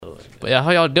But yeah,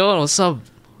 how y'all doing? What's up?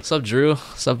 What's up, Drew?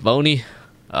 What's up, Boney?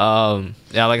 Yeah,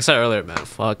 like I said earlier, man,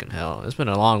 fucking hell, it's been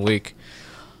a long week.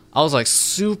 I was like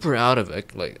super out of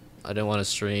it. Like I didn't want to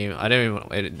stream. I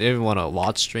didn't even want to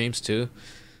watch streams too.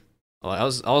 Like, I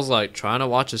was like trying to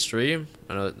watch a stream,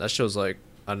 and that shit was like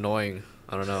annoying.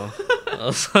 I don't know. I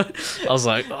was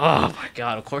like, oh my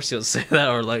god, of course he'll say that,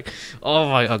 or like, oh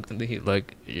my god,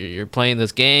 like you're playing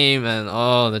this game, and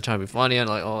oh they're trying to be funny, and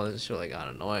like, oh this shit like got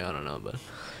annoying. I don't know, but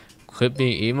quit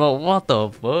being emo. What the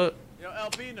fuck? Yo,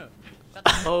 Albino.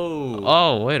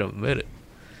 Oh, wait a minute.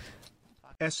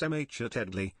 SMH at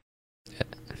Edley.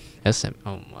 SM.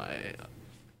 Oh my.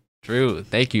 Drew,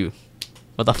 thank you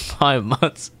for the 5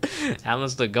 months.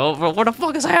 Hamlin's to go, bro. Where the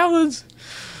fuck is Hamlin's?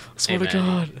 I swear to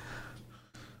God.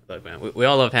 Look, man, we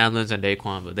all love Hamlin's and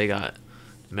Daquan, but they got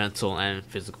mental and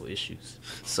physical issues.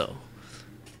 So,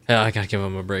 Yeah, I gotta give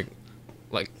him a break.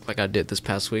 Like I did this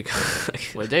past week.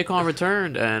 well, Daquan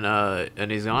returned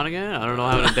and he's gone again. I don't know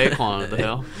what happened to Daquan. What the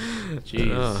hell?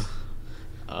 Jeez.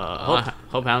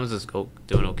 Hope Hamlin's is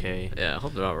doing okay. Yeah, I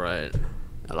hope they're alright.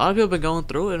 A lot of people been going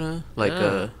through it, huh? Like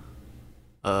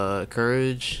Yeah.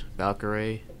 Courage,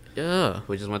 Valkyrie. Yeah.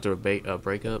 We just went through a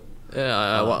breakup. Yeah,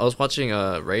 I was watching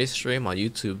Ray's stream on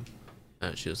YouTube,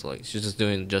 and she was just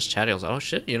doing just chatting. I was like, oh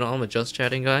shit, I'm a just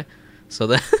chatting guy. So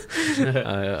then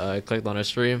I clicked on her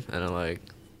stream, and I'm like,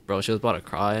 bro, she was about to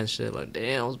cry and shit. Like,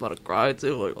 damn, I was about to cry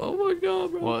too. Like, oh my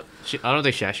god, bro. Well, I don't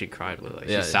think she actually cried, but like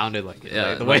she sounded like it. Yeah,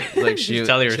 like, the way like she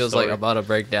telling her she was story. like about to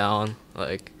break down.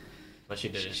 Like, But she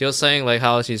didn't. she was saying like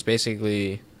how she's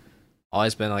basically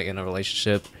always been like in a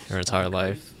relationship her entire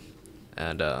life,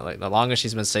 and like the longest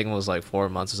she's been single was like 4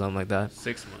 months or something like that,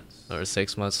 6 months. or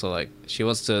 6 months. So like she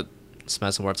wants to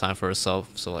spend some more time for herself.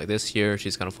 So like this year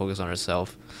she's gonna focus on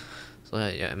herself. So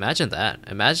yeah, imagine that.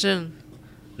 Imagine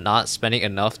not spending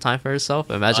enough time for herself.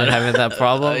 Imagine having that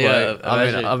problem. Yeah,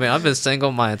 Like, I mean, I've been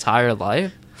single my entire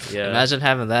life. Yeah. Imagine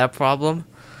having that problem.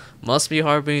 Must be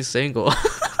hard being single.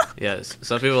 Yes.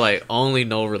 Some people like only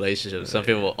know relationships. Some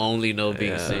people only know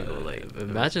being Yeah. single. Like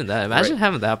Imagine that. Imagine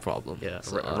having that problem. Yeah.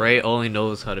 So, Ray only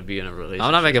knows how to be in a relationship.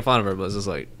 I'm not making fun of her, but it's just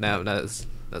like that's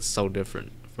so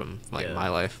different from like Yeah. my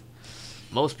life.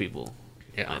 Most people.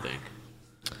 Yeah. I think.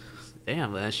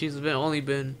 Damn, man. She's only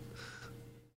been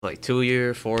like 2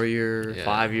 year, 4 year, Yeah.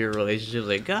 5 year relationships.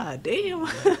 Like, god damn.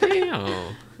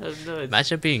 Damn. That's nuts.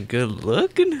 Imagine being good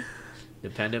looking.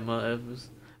 Dependent mothers.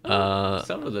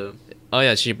 Some of them. Oh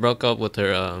yeah, she broke up with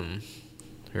her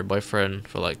boyfriend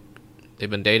for like they've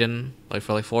been dating like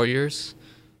for like 4 years,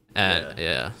 and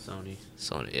yeah, Sony.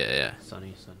 Sony, yeah,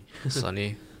 Sunny.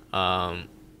 Sunny.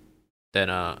 Then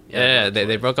Yeah,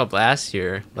 they broke up last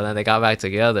year, but then they got back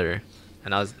together,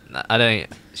 and I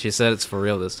didn't. She said it's for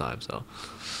real this time, so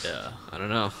Yeah. I don't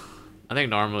know. I think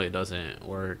normally it doesn't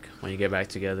work when you get back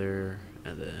together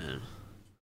and then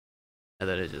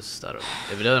it just, I don't know.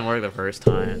 If it doesn't work the first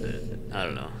time, then I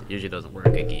don't know. Usually doesn't work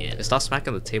again. Stop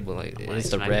smacking the table like When it's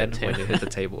I the smack red the when you table. hit the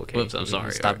table. Okay, Whoops, I'm You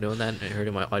sorry. Stop doing that and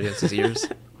hurting my audience's ears.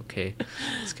 Okay,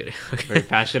 just kidding. Very Okay.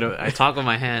 passionate. I talk with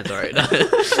my hands, alright.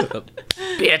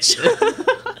 Bitch.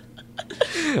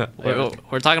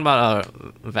 we're talking about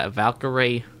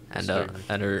Valkyrie and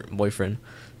her boyfriend,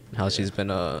 and how she's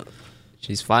been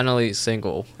she's finally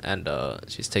single, and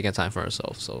she's taking time for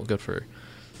herself. So good for her.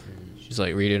 She's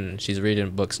like reading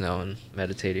books now and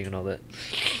meditating and all that.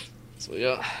 So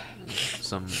yeah,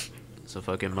 some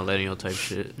fucking millennial type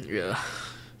shit. yeah.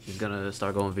 She's gonna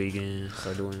start going vegan,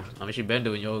 start doing, I mean, she's been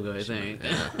doing yoga, I think.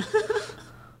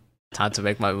 Time to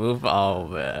make my move. Oh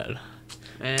man,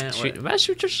 Man,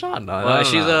 shoot your shot. No, well,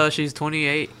 no. she's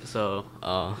 28, so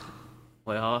Oh,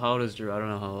 wait, how old is Drew? I don't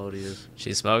know how old he is.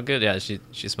 she smelled good. Yeah, she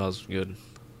smells good.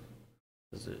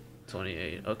 Is it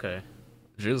 28? Okay.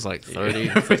 Drew's like 30.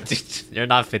 52. You're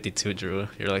not 52, Drew.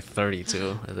 You're like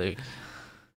 32, I think.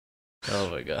 Oh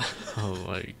my god. Oh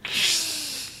my.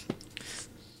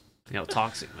 Yo,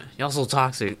 toxic, man. Y'all so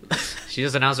toxic. She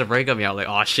just announced a breakup. Y'all like,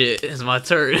 oh shit, it's my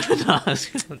turn.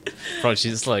 Bro,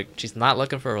 she's not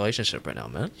looking for a relationship right now,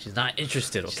 man. She's not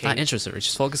interested, okay? She's not interested.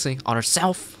 She's focusing on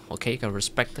herself. Okay, you gotta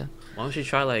respect that. Why don't she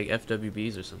try like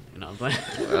FWBs or something? You know what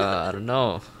I'm saying? I don't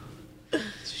know.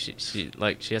 She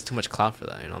has too much clout for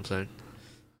that. You know what I'm saying?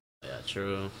 Yeah,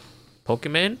 true.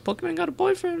 Pokemon got a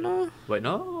boyfriend, no? Wait,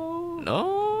 no.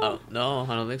 No. Oh, no,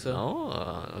 I don't think so. No.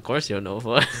 Of course you don't know.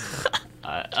 But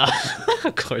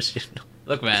of course you know.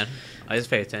 Look, man, I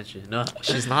just pay attention. No.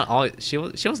 She's not all. She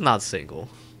was not single.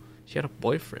 She had a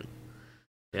boyfriend.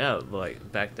 Yeah, but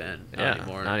like back then. Not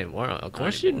anymore. Not anymore. Of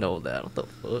course you know that. What the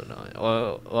fuck?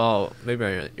 No. Well,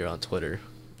 maybe you're on Twitter.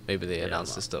 Maybe they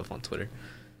announced this stuff on Twitter.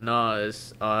 No,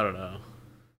 it's, I don't know.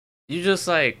 You just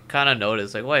like kind of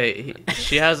notice, like, wait,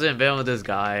 she hasn't been with this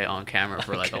guy on camera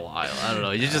for like a while. I don't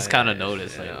know. You just kind of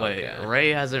notice, like, wait,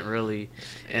 Ray hasn't really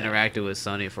interacted with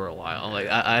Sunny for a while. Like,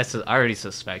 I already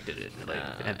suspected it, like,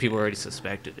 and people already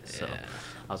suspected it. So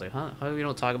I was like, huh? How come you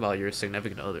don't talk about your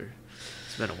significant other?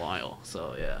 It's been a while.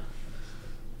 So yeah.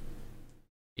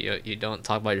 You don't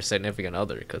talk about your significant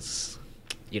other because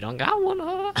you don't got one,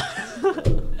 huh?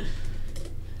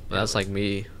 That's like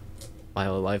me, my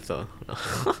whole life though.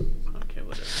 Okay,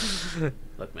 whatever.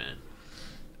 Look, man.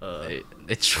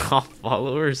 They drop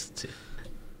followers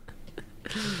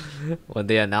when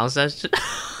they announce that shit.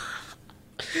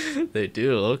 They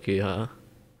do, okay, huh?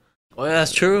 Well,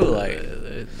 that's true. Like,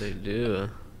 they do.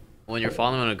 when you're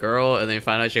following a girl and then you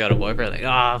find out she got a boyfriend, like,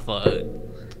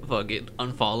 fuck it,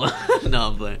 unfollow. No,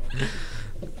 I'm playing.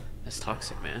 That's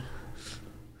toxic, man.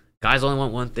 Guys only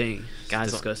want one thing.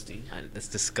 Guys, disgusting. It's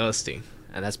disgusting,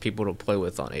 and that's people to play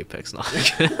with on Apex. No.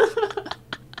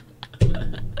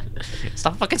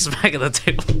 Stop fucking smacking the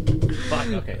table. Fuck.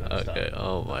 Okay. Okay. Stop.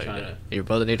 Oh my trying god. Your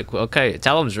brother need to quit. Okay.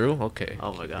 Tell him, Drew. Okay.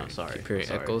 Oh my god. I'm sorry. Keep hearing I'm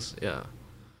sorry. echoes. Yeah.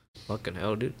 Fucking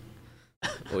hell, dude.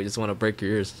 We just want to break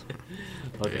your ears.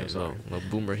 Okay. So no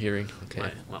boomer hearing.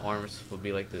 Okay. My arms will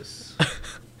be like this.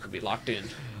 Will be locked in.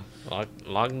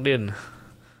 Logged in.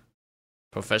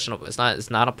 Professional. It's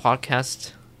not a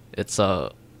podcast. It's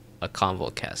a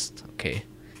convo cast. Okay.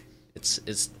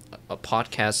 It's a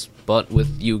podcast, but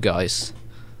with you guys.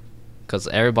 Cause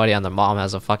everybody and their mom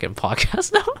has a fucking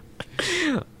podcast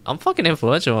now. I'm fucking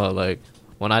influential. Like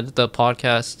when I did the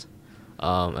podcast,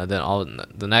 and then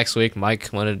the next week Mike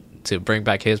wanted to bring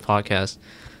back his podcast,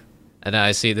 and then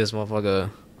I see this motherfucker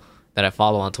that I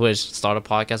follow on Twitch start a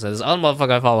podcast, and this other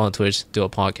motherfucker I follow on Twitch do a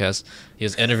podcast. He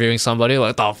was interviewing somebody.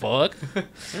 Like, the fuck?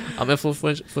 I'm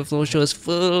influential as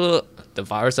fuck. The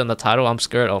virus in the title. I'm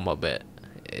scared. Oh my bad.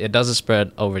 It doesn't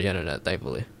spread over the internet,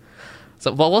 thankfully.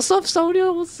 So, but what's up,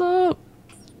 Sonia? What's up?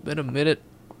 Been a minute.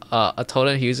 I told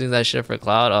him he was using that shit for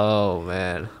cloud. Oh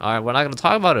man. All right, we're not gonna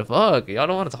talk about it. Fuck, y'all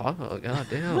don't want to talk about it. God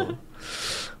damn.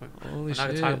 Holy We're not shit.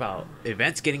 gonna talk about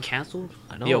events getting canceled.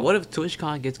 I know. Yo, what if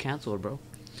TwitchCon gets canceled, bro?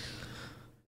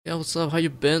 Yeah, what's up? How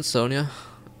you been, Sonia?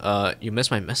 You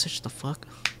missed my message? The fuck?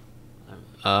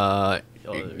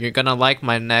 You're gonna like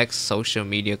my next social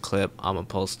media clip I'm gonna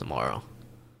post tomorrow.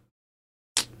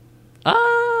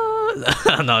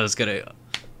 No, just kidding.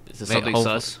 Is this something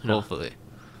sus? No.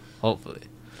 Hopefully.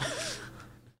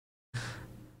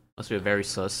 Must be a very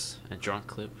sus and drunk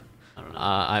clip. I don't know.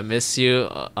 I miss you.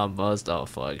 I'm buzzed. Oh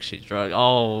fuck, she drunk.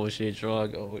 Oh, she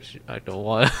drunk. Oh shit, I don't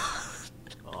want.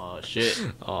 Oh shit.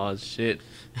 Oh shit.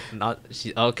 Not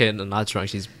she. Okay, no, not drunk.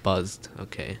 She's buzzed.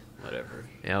 Okay. Whatever.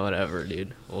 Yeah, whatever,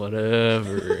 dude.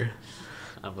 Whatever.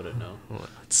 I wouldn't know.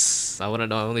 I wouldn't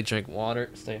know. I only drink water.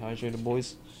 Stay hydrated,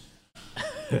 boys.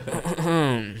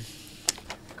 Corona.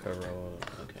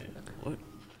 Okay. What?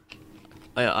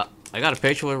 Oh, yeah, I got a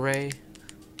picture with Ray.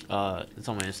 It's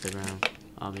on my Instagram.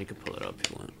 You can pull it up if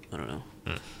you want. I don't know.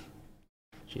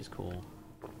 She's cool.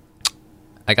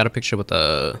 I got a picture with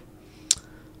the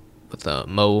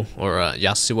Mo or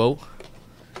Yasuo.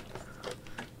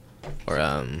 Or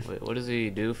Wait, what does he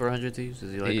do for 100 Thieves?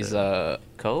 Is he like he's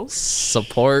co?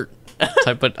 support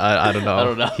type of I don't know. I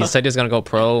don't know. He said he's gonna go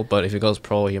pro, but if he goes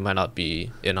pro, he might not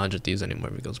be in 100 Thieves anymore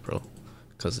if he goes pro,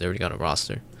 because they already got a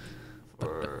roster.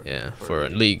 For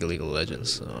League of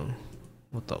Legends. So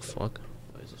what the fuck?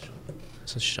 What is it showing?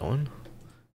 Is it showing?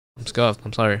 I'm scuffed.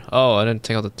 I'm sorry. Oh, I didn't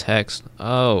take out the text.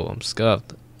 Oh, I'm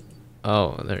scuffed.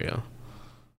 Oh, there you go.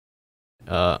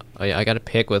 Oh yeah, I got a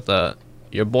pic with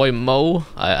your boy Mo.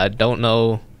 I don't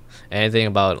know anything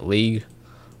about League,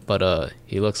 but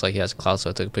he looks like he has clout,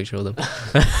 so I took a picture with him.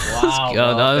 Wow.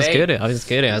 No, I was fake. kidding. I was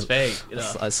kidding. It's fake. You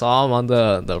know. I saw him on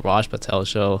the Raj Patel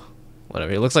show.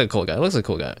 Whatever. He looks like a cool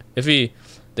guy. If he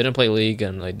didn't play League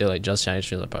and like did like Just Chinese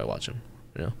streams, I'd probably watch him.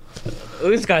 You know.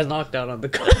 This guy's knocked out on the.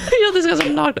 Yeah, this guy's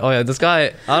knocked. Oh yeah, this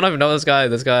guy. I don't even know this guy.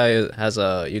 This guy has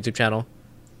a YouTube channel.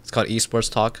 It's called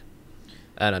Esports Talk,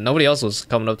 and nobody else was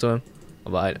coming up to him,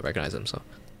 but I recognize him. So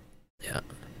yeah,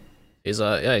 he's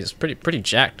pretty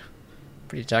jacked,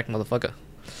 motherfucker.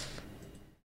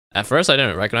 At first, I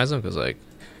didn't recognize him because like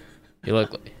he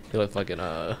looked fucking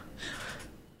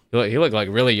he looked like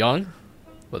really young,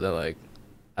 but then like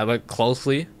I looked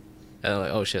closely, and I'm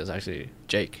like, oh shit, it's actually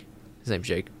Jake. His name's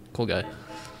Jake. Cool guy.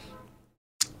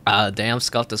 Damn,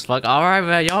 scuffed as fuck. All right,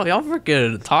 man. Y'all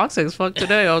freaking toxic as fuck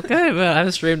today. Okay, man. I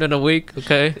haven't streamed in a week.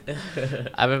 Okay,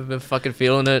 I haven't been fucking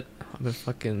feeling it. I've been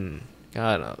fucking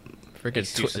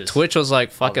freaking Twitch was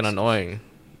like fucking annoying,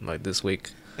 like this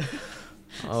week.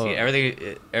 Oh. See,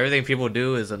 everything people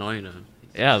do is annoying to him.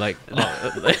 Yeah, like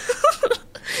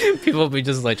People be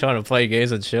just like trying to play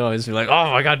games and chill. I just be like,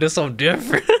 oh my god, this is so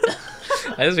different.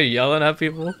 I just be yelling at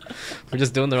people for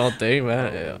just doing their own thing,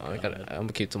 man. Yeah, I'm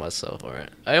gonna keep to myself. All right.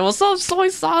 Hey, what's up, Soy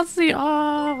Saucy?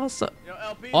 Oh, what's up?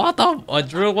 What the?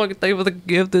 Drew, what thank you for the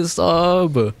gift this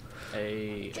sub.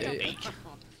 Hey.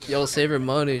 Yo, save your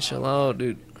money. Chill out,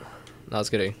 dude. No, I was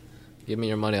kidding. Give me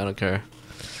your money. I don't care.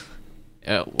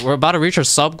 Yeah, we're about to reach our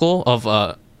sub goal of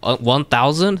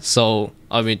 1,000. So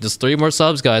I mean, just 3 more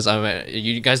subs, guys. I mean,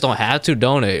 you guys don't have to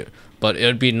donate, but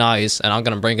it'd be nice. And I'm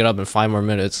gonna bring it up in 5 more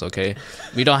minutes. Okay,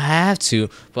 we don't have to,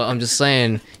 but I'm just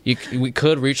saying we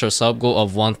could reach our sub goal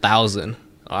of 1,000.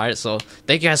 All right, so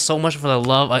thank you guys so much for the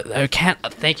love. I can't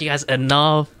thank you guys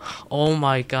enough. Oh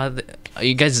my god,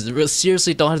 you guys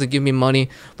seriously don't have to give me money,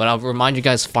 but I'll remind you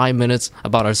guys 5 minutes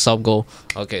about our sub goal.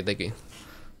 Okay, thank you.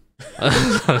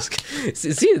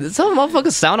 See, some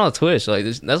motherfuckers sound on Twitch. Like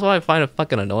that's why I find it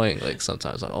fucking annoying. Like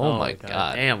sometimes, like, oh my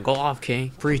god, damn, go off,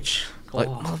 King, preach. Go like,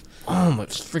 off. oh my,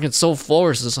 it's freaking so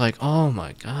forced. It's like, oh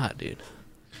my god, dude.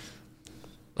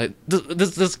 Like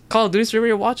this Call of Duty streamer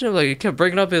you're watching, like, he kept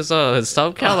bringing up his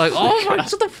sub count. Like, oh my,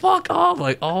 shut the fuck up.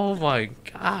 Like, oh my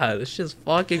god, this shit's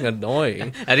fucking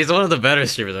annoying. And he's one of the better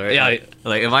streamers, right? Yeah,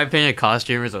 like in my opinion, COD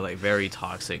streamers are like very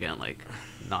toxic and like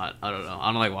not. I don't know.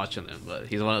 I don't like watching them, but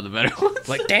he's one of the better ones.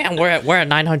 Like, damn, we're at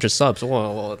 900 subs.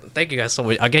 Whoa, thank you guys so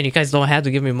much. Again, you guys don't have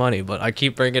to give me money, but I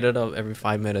keep bringing it up every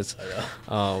 5 minutes.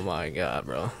 Oh my god,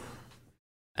 bro.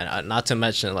 And not to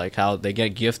mention like how they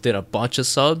get gifted a bunch of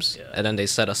subs, and then they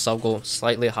set a sub goal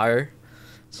slightly higher.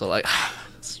 So like,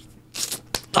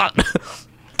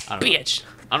 bitch.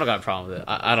 I don't got a problem with it.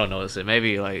 I don't notice it.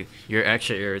 Maybe like you're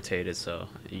extra irritated, so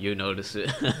you notice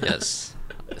it. Yes,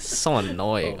 it's so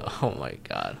annoying. Oh my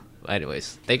god. But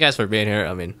anyways, thank you guys for being here.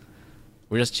 I mean,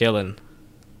 we're just chilling.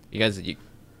 You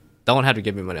don't have to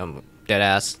give me money. I'm dead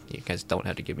ass. You guys don't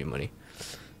have to give me money.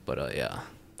 But yeah,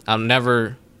 I'm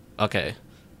never. Okay,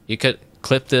 you could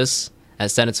clip this and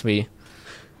send it to me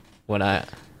when I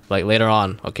like later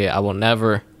on. Okay, I will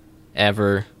never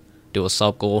ever do a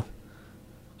sub goal.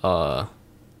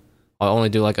 I'll only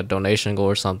do like a donation goal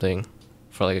or something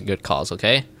for like a good cause.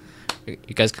 Okay,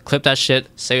 you guys can clip that shit,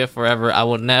 save it forever. I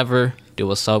will never do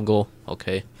a sub goal.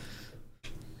 Okay,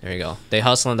 there you go. They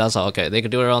hustling, that's all. Okay, they can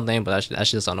do their own thing, but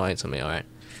that's just annoying to me. All right,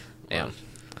 damn.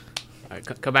 All right,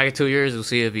 come back in 2 years. We'll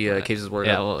see if he keeps his word.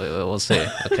 Yeah, we'll see.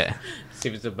 Okay. See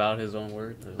if it's about his own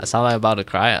word. I sound like I'm about to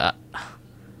cry.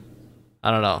 I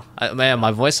don't know. Man,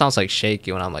 my voice sounds like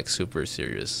shaky when I'm like super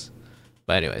serious.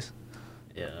 But anyways,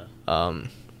 yeah.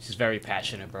 He's very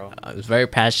passionate, bro. I was very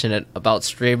passionate about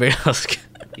streaming.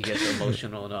 He gets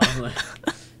emotional and all.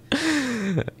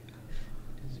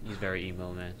 He's very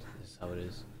emo, man. This is how it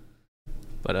is.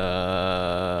 But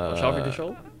shall we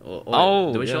show?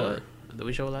 Oh, did we show it? Did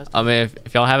we show it last time? I mean,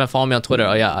 if y'all haven't followed me on Twitter,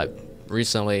 I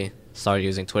recently started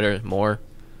using Twitter more.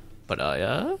 But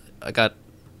yeah, I got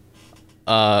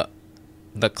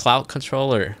the Clout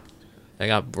controller. I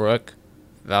got Brook,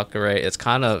 Valkyrie. It's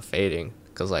kind of fading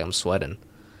because like I'm sweating.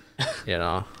 You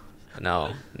know,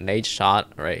 no Nate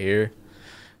shot right here,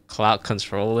 Clout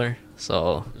controller.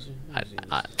 So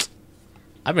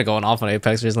I've been going off on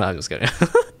Apex recently. I'm just kidding.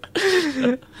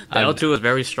 L2 is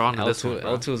very strong.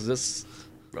 L2 is this,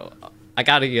 bro. I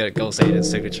gotta get a Ghost Agent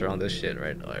signature on this shit,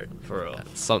 right? Or for real.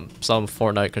 Some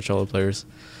Fortnite controller players.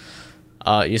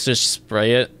 You just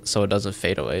spray it so it doesn't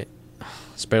fade away.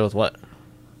 Spray with what?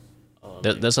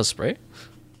 There's a spray?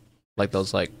 Like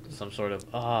those like some sort of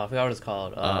I forgot what it's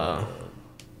called. I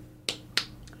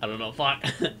don't know. Fuck.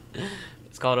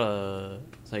 It's called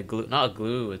it's like glue. Not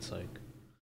glue. It's like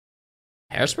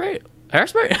hairspray.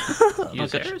 Hairspray.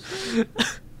 Use hairspray.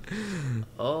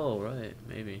 Oh right,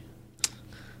 maybe.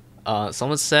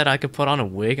 Someone said I could put on a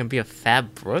wig and be a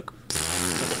fat Brook.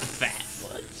 Fat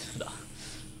what?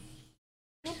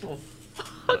 What the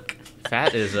fuck?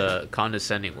 Fat is a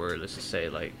condescending word. Let's just say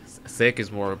like thick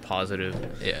is more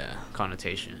positive. Yeah.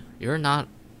 Connotation. You're not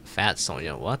fat,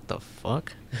 Sonya. What the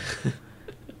fuck?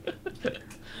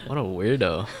 What a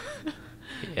weirdo.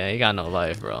 Yeah, you got no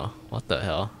life, bro. What the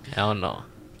hell? Hell no.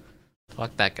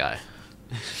 Fuck that guy.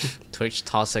 Twitch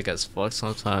toxic as fuck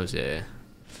sometimes, yeah.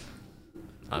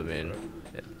 I mean,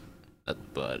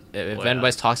 but if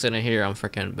anybody's toxic in here, I'm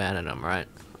freaking banning them, right?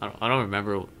 I don't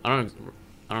remember. I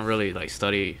don't really like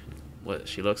study what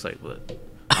she looks like, but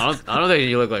I don't think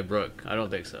you look like Brook. I don't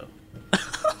think so.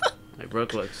 Like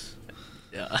Brook looks.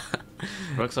 Yeah.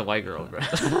 Brook's a white girl, bro.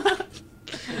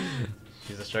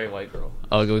 She's a straight white girl.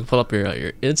 Oh, can we pull up your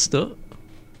Insta?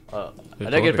 I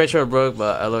didn't get a picture of Brook,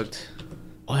 but I looked.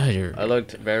 Oh, I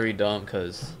looked very dumb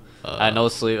because I had no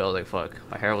sleep. I was like, fuck.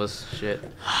 My hair was shit.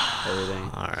 Everything.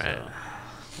 All right.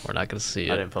 We're not gonna see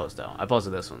I it. didn't post that one. I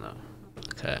posted this one though.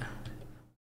 Okay.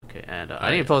 Okay, and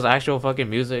I didn't post actual fucking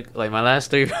music. Like my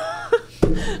last three,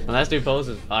 my last three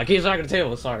posts. I keep smacking the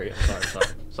table. Sorry.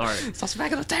 Stop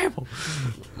smacking the table.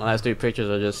 My last three pictures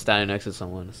are just standing next to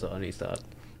someone, so I need to stop.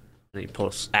 I need to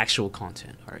post actual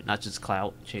content. All right, not just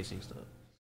clout chasing stuff.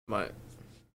 My Is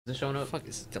it showing up? fuck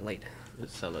is delayed.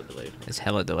 It's hella delayed. It's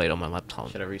hella delayed on my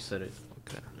laptop. Should I reset it?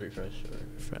 Okay. Refresh.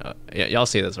 Yeah, y'all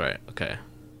see this, right? Okay.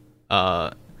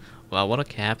 Wow, what a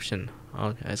caption.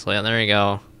 Okay, so yeah, there you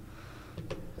go.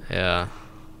 Yeah.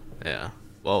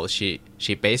 Well, she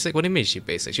basic? What do you mean she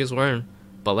basic? She was wearing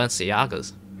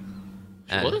Balenciagas.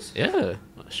 Was? Yeah.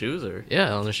 Shoes or?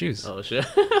 Yeah, on the shoes. Oh shit.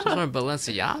 She was wearing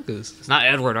Balenciagas. It's not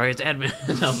Edward, right? It's Edmund.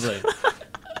 I'm like,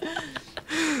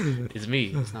 it's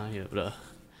me. It's not him. But,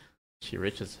 she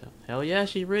rich as hell. Hell yeah,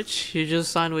 she rich. She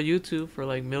just signed with YouTube for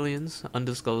like millions,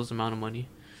 undisclosed amount of money.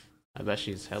 I bet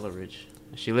she's hella rich.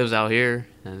 She lives out here,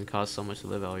 and it costs so much to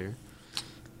live out here.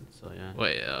 So yeah.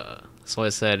 Wait, so I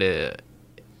said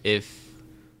if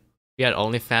you had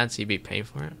OnlyFans, you'd be paying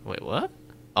for it? Wait, what?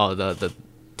 Oh, the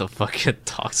fucking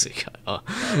toxic guy. Oh.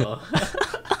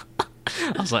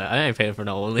 I was like, I ain't paying for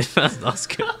no OnlyFans. That's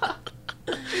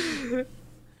good.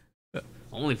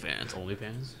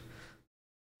 OnlyFans.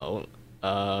 Oh,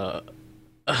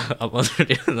 I'm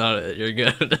underneath. No, you're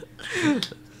good.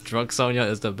 Drunk Sonya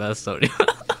is the best Sonya.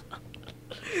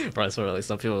 Bro, I swear, like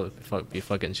some people be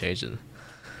fucking changing,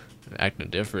 acting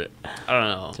different. I don't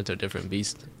know. Into a different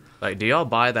beast. Like, do y'all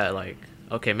buy that? Like,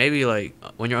 okay, maybe like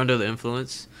when you're under the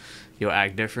influence, you'll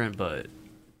act different, but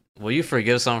will you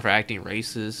forgive someone for acting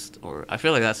racist? Or I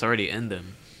feel like that's already in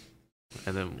them.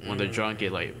 And then when they're drunk,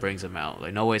 it like brings them out.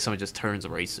 Like, no way someone just turns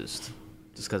racist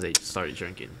just because they started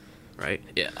drinking, right?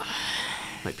 Yeah.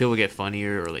 Like people get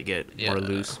funnier or they get Yeah. more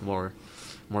loose, more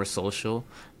social.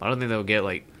 But I don't think they'll get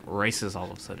like racist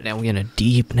all of a sudden. Now we're getting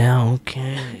deep now,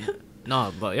 okay.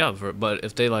 No, but yeah, but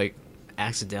if they like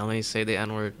accidentally say the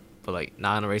N-word, but like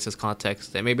not in a racist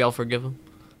context, then maybe I'll forgive them.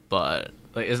 But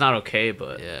Like it's not okay,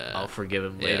 but yeah, I'll forgive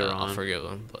him later on. I'll forgive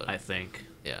them, but I think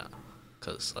yeah,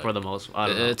 because like, for the most, I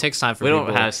don't know. it takes time for We people.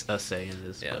 don't have a say in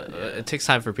this. Yeah, but, it takes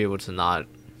time for people to not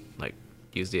like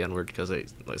use the N-word because they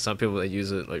like some people they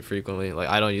use it like frequently. Like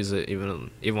I don't use it even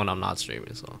when I'm not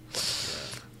streaming. So,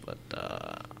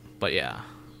 but yeah,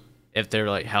 if they're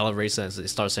like hella racist, they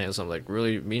start saying something like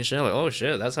really mean shit. Like, oh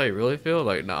shit, that's how you really feel.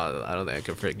 Like, nah, I don't think I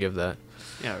can forgive that.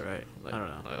 Yeah, right. Like, I don't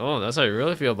know. Like, oh, that's how you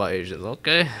really feel about Asians.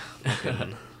 Okay.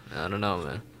 I don't know,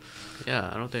 man.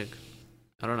 Yeah, I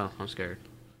don't know. I'm scared.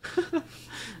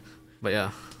 But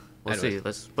yeah. We'll Anyways. see.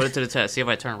 Let's put it to the test. See if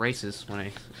I turn racist when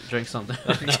I drink something.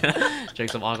 Drink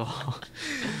some alcohol.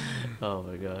 Oh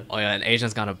my god. Oh yeah, and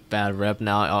Asians got a bad rep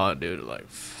now. Oh, dude, like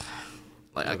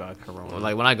I got corona.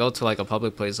 like when I go to like a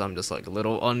public place, I'm just like a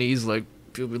little uneasy. Like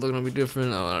people be looking at me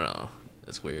different. I don't know.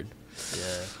 It's weird.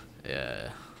 Yeah.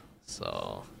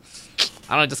 So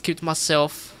I don't know. Just keep to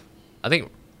myself. I think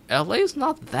LA is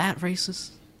not that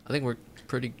racist. I think we're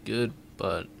pretty good,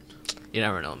 but you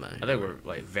never know, man. I think we're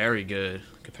like very good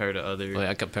compared to other.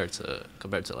 Like compared to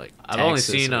like I've only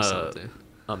Texas seen or something.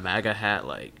 a MAGA hat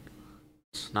like.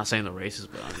 Not saying the racist,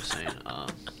 but I'm just saying. I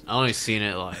only seen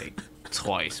it like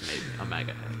twice, maybe a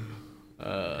MAGA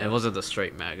hat. It wasn't the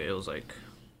straight MAGA. It was like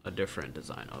a different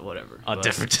design or whatever.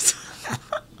 Different design.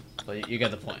 But you get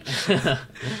the point.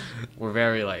 We're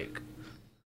very like,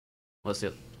 what's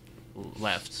it?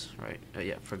 Left, right?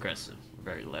 Yeah, progressive.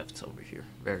 We're very left over here.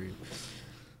 Very,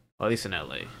 well, at least in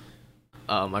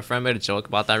LA. My friend made a joke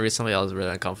about that recently. I was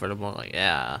really uncomfortable. Like,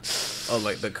 yeah. Oh,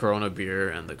 like the Corona beer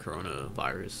and the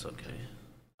coronavirus. Okay.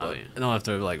 I mean, no, if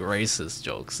they're like racist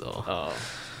jokes, though. Oh.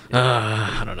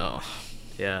 I don't know.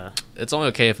 Yeah. It's only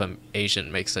okay if an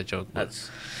Asian makes a joke. But, That's.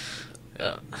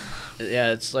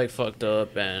 Yeah, it's like fucked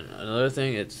up, and another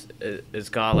thing, it's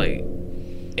got like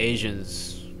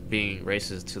Asians being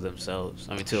racist to themselves.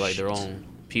 I mean, to like their own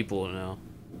people now,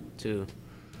 too.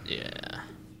 yeah.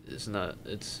 It's not.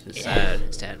 It's sad.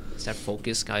 It's that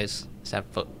focus, guys.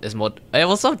 It's more. Hey,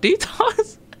 what's up,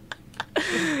 Detox?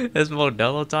 It's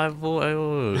Modelo time,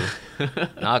 boy.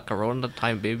 Not Corona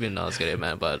time, baby. No, I was kidding,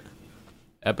 man. But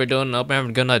hope you're having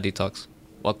a good night, Detox.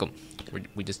 Welcome.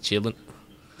 We just chilling.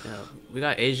 Yeah, we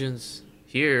got Asians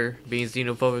here being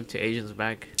xenophobic to Asians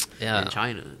back in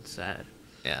China. It's sad.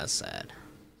 Yeah, it's sad.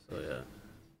 So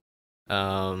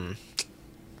yeah.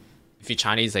 If you're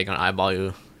Chinese, they gonna eyeball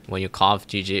you when you cough.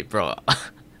 GG, bro. I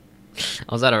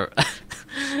was at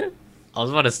I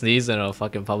was about to sneeze in a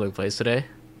fucking public place today,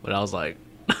 but I was like,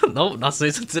 nope, not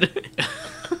sneezing today.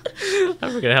 I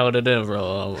freaking held it in, bro.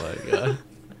 Oh my god.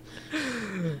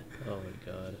 Oh my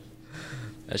god.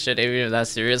 That shit ain't even that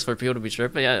serious for people to be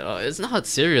tripping. Yeah, it's not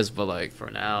serious, but like For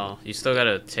now, you still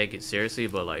gotta take it seriously,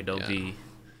 but like don't Yeah. be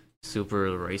super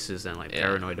racist and like Yeah.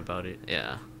 paranoid about it.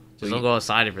 yeah, Just don't go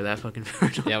outside if you're that fucking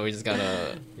paranoid. yeah. We just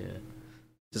gotta Yeah.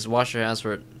 just wash your hands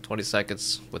for 20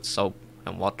 seconds with soap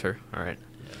and water. All right.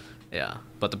 Yeah,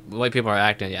 but the way people are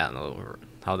acting, yeah, no,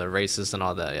 how they're racist and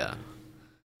all that, yeah.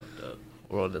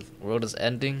 World is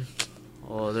ending.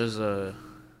 Oh, there's a.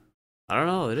 I don't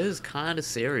know. It is kind of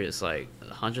serious. Like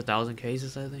 100,000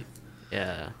 cases, I think.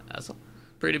 Yeah. That's a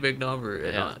pretty big number.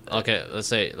 And, Yeah. Okay, let's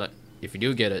say like if you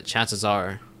do get it, chances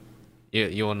are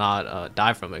you will not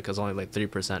die from it because only like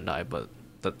 3% die, but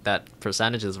that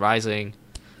percentage is rising,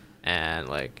 and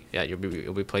like yeah, you'll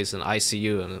be placed in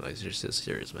ICU and like it's just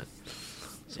serious, man.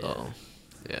 So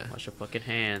yeah. Wash your fucking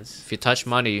hands. If you touch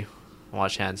money,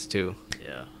 wash hands too.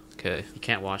 Yeah. Okay. You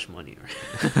can't wash money,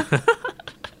 right?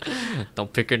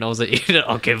 Don't pick your nose and eat it.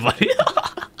 Okay, buddy.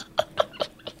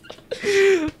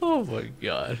 Oh my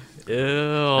god.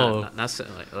 Ew. Not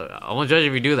like, look, I won't judge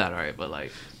if you do that, alright, but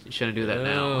like you shouldn't do that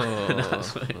now.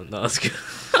 No, that's good.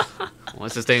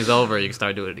 Once this thing's over, you can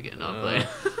start doing it again. No, I'm playing.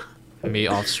 Me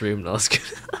off stream, no, that's good.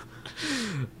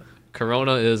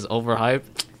 Corona is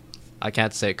overhyped. I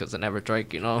can't say because I never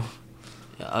drank, you know.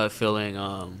 Yeah, I have a feeling.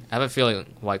 I have a feeling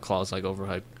White Claw's like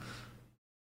overhyped.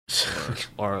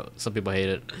 Or some people hate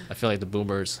it. I feel like the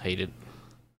boomers hate it.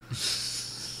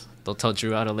 They'll tell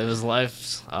Drew how to live his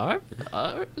life. Alright,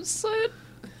 just say it.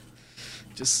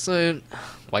 Just say it.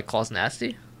 White Claw's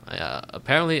nasty. Yeah,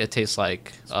 apparently it tastes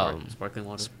like sparkling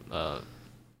water. what's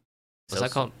that Seltzer.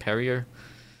 called? Perrier.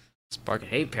 I Spark.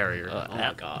 hate Perrier. Uh, Oh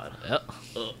my god. Yep.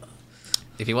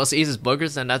 If he wants to eat his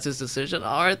boogers, then that's his decision.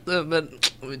 Alright then,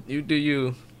 but you do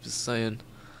you. Just saying.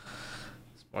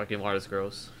 Sparkling water's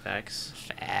gross. Facts.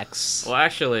 Facts. Well,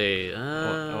 actually,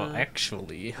 Well,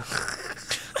 actually.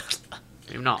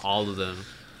 maybe not all of them.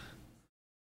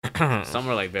 Some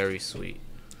are like very sweet,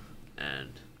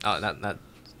 and Oh, that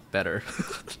better.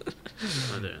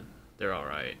 they're all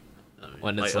right. I mean,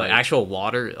 When it's like like- actual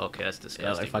water, okay, that's disgusting.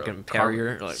 Yeah, like bro. fucking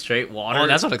Perrier, like- straight water. Oh,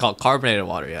 that's what they call carbonated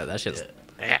water. Yeah, that shit's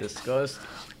disgusting.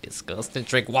 disgusting.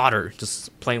 Drink water,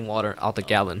 just plain water out the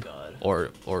gallon, God.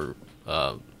 or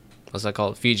what's that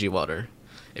called? Fiji water.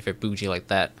 If you're bougie like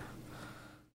that.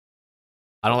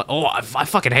 I don't. Oh, I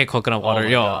fucking hate coconut water. my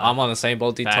Yo, God. I'm on the same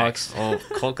boat detox. Facts. Oh,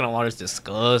 coconut water is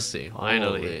disgusting.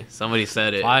 Finally, Holy. somebody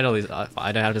said it. Finally,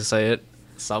 I didn't have to say it.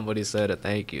 Somebody said it.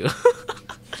 Thank you.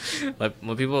 Like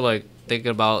when people like thinking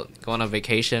about going on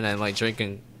vacation and like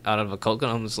drinking out of a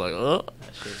coconut, I'm just like, oh,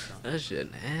 that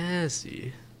shit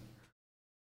nasty.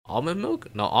 Almond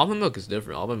milk? No, almond milk is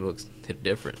different. Almond milk's hit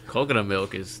different. Coconut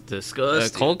milk is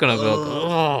disgusting. Coconut milk.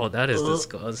 Oh, that is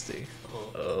disgusting.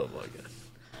 Oh my god.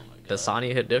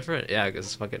 Dasani hit different? Yeah, because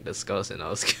it's fucking disgusting. I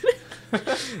was kidding.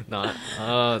 No,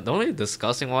 the only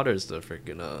disgusting water is the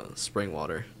freaking spring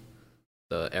water.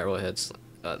 The Arrowheads.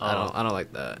 I don't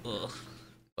like that. Ugh.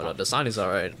 But Dasani's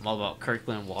alright. I'm all about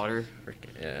Kirkland water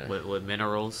Yeah. with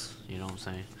minerals. You know what I'm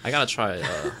saying? I gotta try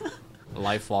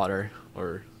Life water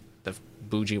or the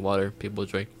bougie water people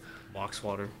drink. Box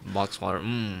water. Box water.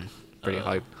 Pretty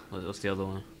hype. What's the other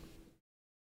one?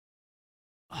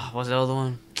 What's the other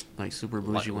one? Like super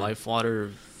bougie one. Life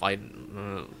water.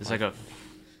 It's like a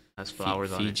has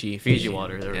flowers on it. Fiji. Fiji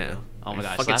water. There Yeah. we go. Oh my I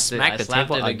god! fucking Smacked smacked the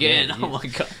table it again. again. Oh my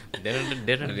god!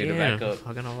 Didn't I need to back up.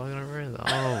 Fucking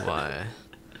oh my.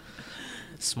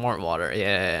 Smart water.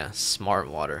 Yeah. Smart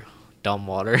water. Dumb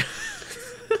water.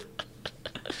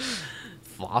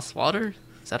 Floss water?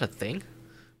 Is that a thing?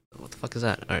 What the fuck is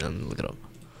that? Alright, let me look it up.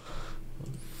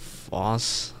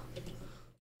 Floss.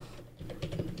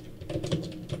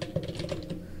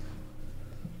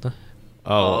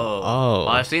 Oh.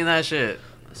 I've seen that shit.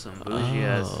 Some bougie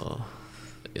ass Oh.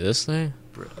 This thing?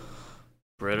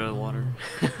 Brita water.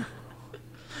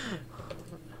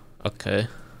 Okay.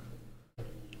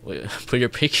 Wait, put your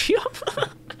pinky up?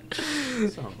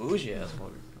 Some bougie ass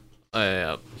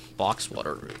water. Box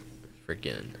water.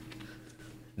 Freaking.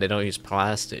 They don't use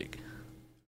plastic.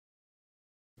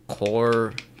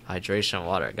 Core hydration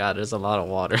water. God, there's a lot of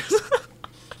water.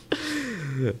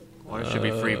 Water should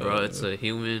be free, bro. It's a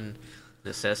human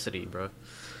necessity, bro.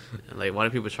 And, like, why do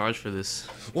people charge for this?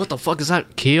 What the fuck is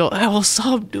that? Keo? Hey, what's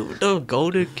up, dude? The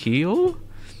golden Keo?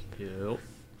 Yep.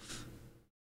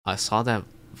 I saw that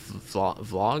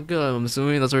vlog. I'm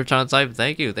assuming that's what you're trying to type.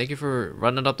 Thank you. Thank you for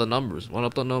running up the numbers. Run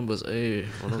up the numbers. Hey,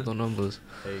 run up the numbers.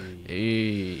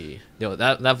 Hey. Yo,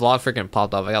 that vlog freaking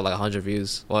popped up. I got like 100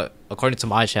 views. What? According to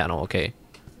my channel, okay.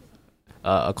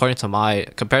 According to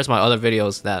compared to my other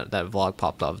videos, that vlog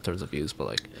popped up in terms of views, but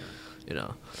like, you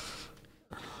know.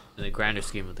 In the grander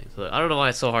scheme of things. Look, I don't know why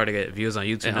it's so hard to get views on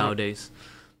YouTube Yeah. nowadays.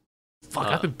 fuck,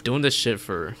 I've been doing this shit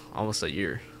for almost a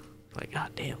year. Like,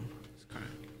 god damn.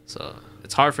 So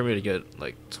it's hard for me to get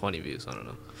like 20 views. I don't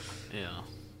know. Yeah.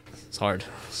 It's hard.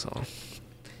 So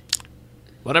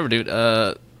whatever, dude.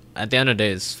 At the end of the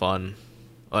day, it's fun.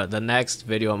 The next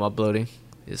video I'm uploading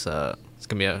is it's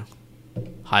gonna be a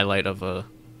highlight of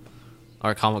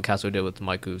our comic cast we did with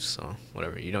Mike Goose. So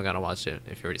whatever, you don't gotta watch it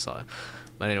if you already saw it.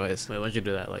 But anyways, Wait, when did you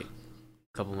do that? Like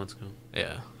a couple months ago?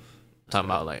 yeah, talking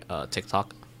about like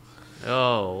TikTok.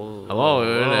 Oh,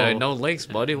 Hello, no links,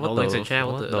 buddy. What No the links in chat,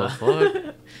 what the the-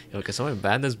 fuck? Yo, can someone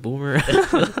ban this boomer?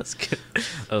 That's good.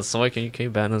 Someone, can you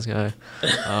ban this guy?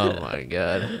 Oh my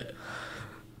god.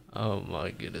 Oh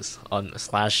my goodness.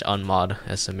 Slash unmod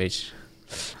SMH.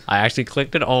 I actually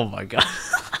clicked it. Oh my god.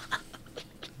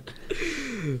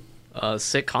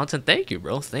 Sick content. Thank you,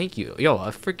 bro. Thank you. Yo,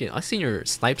 I seen your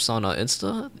snipes on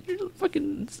Insta. You're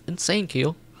fucking insane,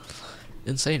 Keel.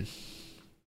 Insane.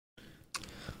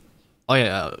 Oh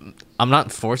yeah, I'm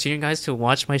not forcing you guys to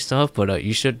watch my stuff, but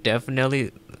you should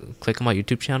definitely click on my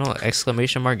YouTube channel,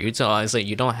 !YouTube. Honestly,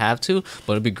 you don't have to,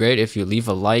 but it'd be great if you leave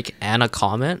a like and a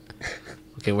comment.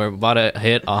 Okay, we're about to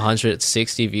hit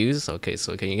 160 views. Okay,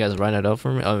 so can you guys run it up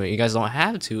for me? I mean, you guys don't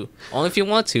have to, only if you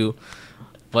want to,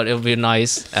 but it'll be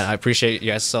nice, and I appreciate you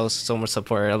guys so much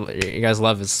support. You guys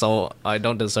love it, so I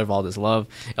don't deserve all this love.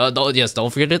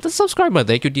 Don't forget to hit the subscribe button.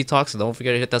 Thank you, Detox. Don't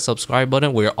forget to hit that subscribe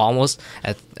button. We're almost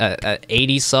at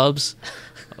 80 subs.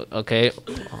 Okay,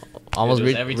 almost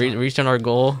reaching our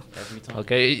goal.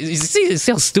 Okay, you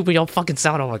see how stupid y'all fucking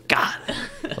sound. Oh my god,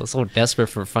 I'm so desperate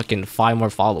for fucking 5 more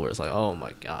followers. Like, oh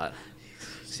my god,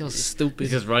 see how stupid.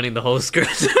 He's just running the whole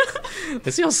script.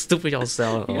 See how stupid y'all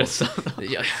sound. You're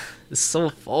Yeah, it's so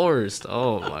forced.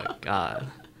 Oh my god,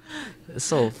 it's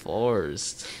so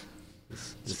forced.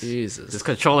 Jesus, This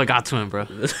controller got to him, bro.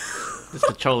 This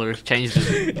controller changed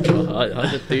him.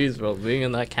 100 Thieves, bro. Being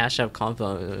in that Cash App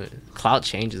compound, cloud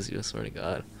changes you. I swear to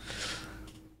God.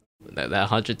 That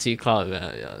 100T cloud,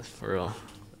 man. Yeah, for real.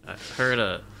 I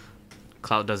heard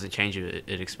cloud doesn't change you;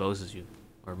 it exposes you,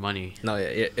 or money. No,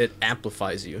 yeah, it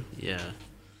amplifies you. Yeah.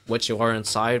 What you are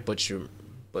inside, but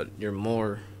you're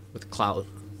more with cloud,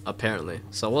 apparently.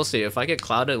 So we'll see. If I get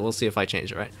clouded, we'll see if I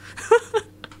change it, right?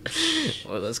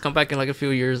 Well, let's come back in like a few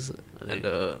years, and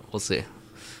we'll see.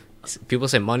 People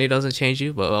say money doesn't change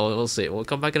you, but we'll see. We'll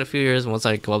come back in a few years once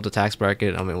I go up the tax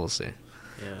bracket. I mean, we'll see.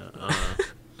 Yeah.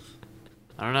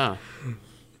 I don't know.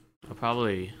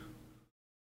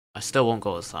 I still won't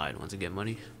go outside once I get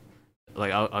money.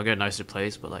 Like I'll get a nicer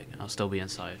place, but like I'll still be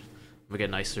inside. I'm gonna get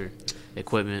nicer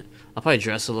equipment. I'll probably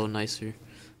dress a little nicer.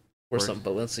 Or some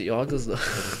Balenciagas,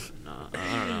 I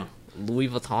don't know. Louis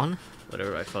Vuitton,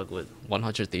 Whatever I fuck with.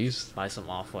 100 Thieves, Buy some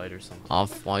Off-White or something.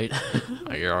 Off-White.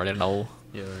 You already know.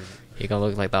 Yeah. He gonna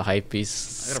look like the hype I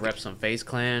piece. gotta rep some Face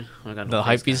Clan. I got no The Face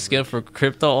hype piece Clan, skin for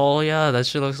crypto. Oh yeah, that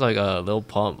shit looks like a Lil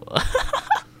Pump.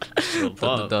 Lil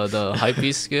Pump. The hype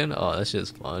piece skin. Oh, that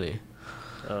shit's funny.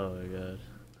 Oh my god.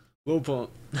 Lil Pump.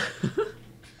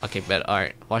 Okay, bet. All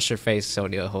right, wash your face,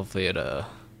 Sonia. Hopefully it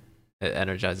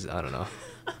energizes. I don't know.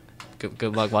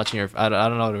 Good luck watching your. I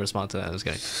don't know how to respond to that. I'm just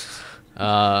kidding.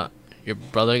 Your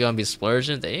brother gonna be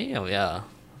splurging? Damn, yeah.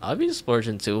 I'll be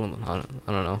splurging too. I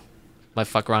don't know. Might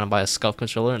fuck around and buy a scuff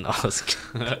controller. No, I was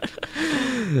kidding.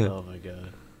 Oh my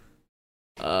god.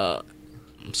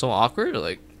 I'm so awkward.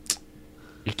 Like,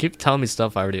 you keep telling me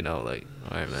stuff I already know. Like,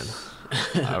 all right, man.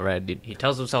 All right, dude. He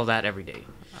tells himself that every day.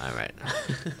 All right.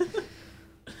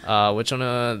 Which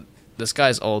one? This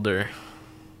guy's older.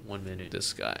 1 minute.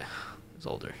 This guy is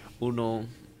older. Uno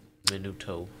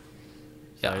minuto.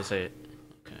 Yeah. How do you say it?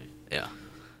 Okay. Yeah.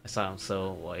 I sound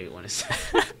so white when it's.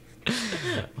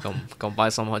 Come buy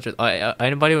some 100.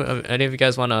 Any of you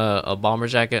guys want a bomber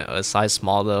jacket? A size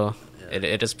small though. Yeah.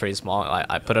 It is pretty small.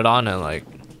 I put it on and like,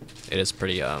 it is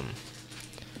pretty So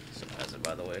has it,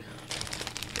 by the way.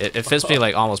 It fits me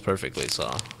like almost perfectly.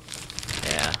 So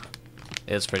yeah,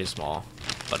 it's pretty small.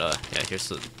 But yeah, here's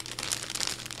the.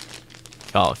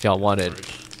 If y'all wanted.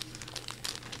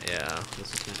 Yeah.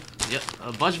 This is good. Yep,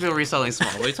 a bunch of people reselling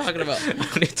small. What are you talking about?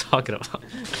 What are you talking about?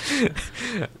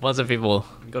 Bunch of people.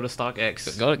 Go to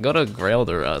StockX. Go to Grailed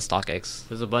or StockX.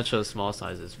 There's a bunch of small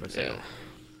sizes for sale.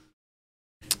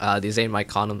 Yeah. These ain't my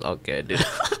condoms. Okay, dude.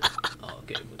 Oh,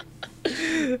 okay.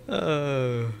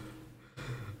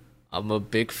 I'm a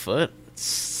big foot.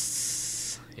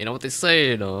 You know what they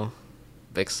say, you know.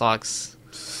 Big socks.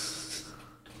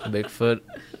 Big foot.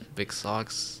 Big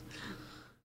socks.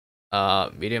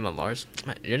 Medium and large.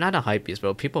 Man, you're not a hype beast,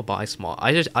 bro. People buy small.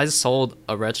 I just sold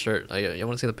a red shirt. You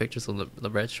want to see the pictures of the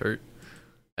red shirt?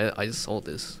 I just sold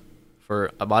this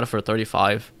I bought it for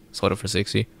 35. Sold it for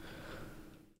 60.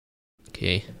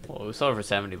 Okay. Well, we sold it for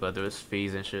 70, but there was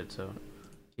fees and shit, so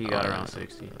he got around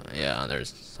 60. Yeah,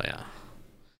 there's so yeah.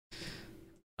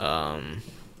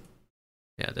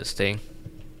 Yeah, this thing.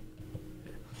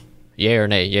 Yay or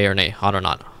nay? Yay or nay? Hot or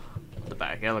not? The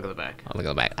back, yeah, look at the back. Oh, look at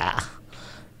the back. Ah,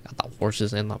 got the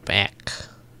horses in the back.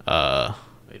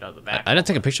 You know, the back. I didn't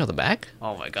take a picture of the back.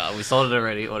 Oh my god, we sold it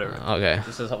already. Whatever. Okay.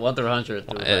 This is 1 through 100.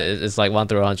 It's like 1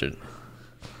 through 100.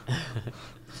 I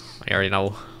already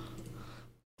know.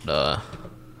 The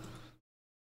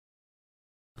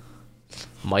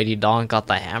Mighty Don got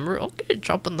the hammer. Okay,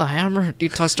 dropping the hammer.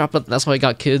 Detox dropping. That's why he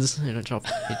got kids. You know,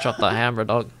 he dropped the hammer,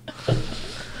 dog.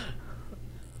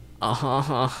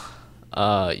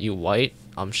 You white?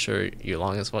 I'm sure you're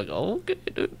long as fuck. Okay,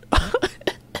 dude.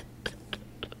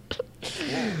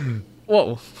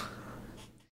 Whoa.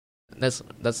 That's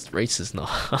racist, no.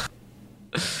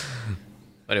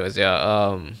 Anyways,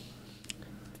 yeah.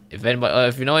 If anybody,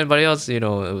 if you know anybody else, you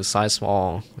know, it was size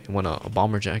small. You want a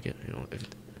bomber jacket, you know.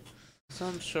 So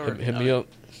I'm sure. Hit me up.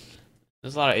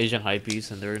 There's a lot of Asian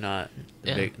hypebeasts, and they're not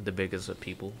Yeah. the biggest of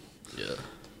people. Yeah.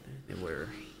 They wear.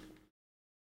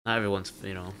 Not everyone's,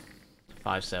 you know,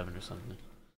 5'7" or something.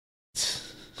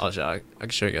 Oh, shit, I can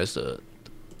show you guys the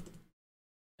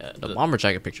Yeah, bomber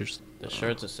jacket pictures. the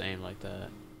shirt's the same like that.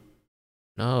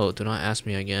 No, do not ask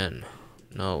me again.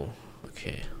 No.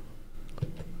 Okay.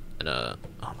 And oh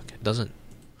my god, it doesn't.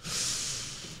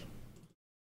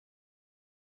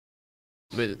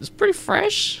 But it's pretty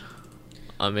fresh.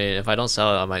 I mean, if I don't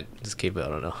sell it, I might just keep it. I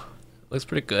don't know. Looks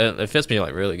pretty good. It fits me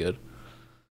like really good.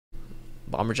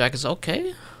 Bomber jacket's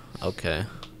okay. Okay.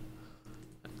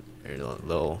 Here,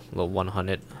 little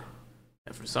 100.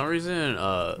 Yeah, for some reason,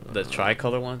 the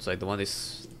tricolor ones, like the one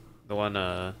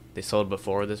they sold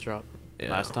before this drop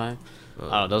last time. I don't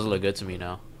know, those look good to me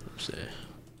now. Let's see.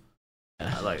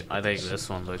 I think this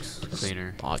one looks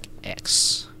cleaner. Stock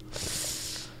X.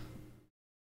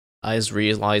 I just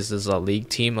realized this is a League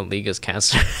team. A League is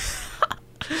cancer.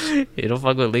 You don't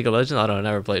fuck with League of Legends? I don't know.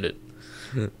 I never played it.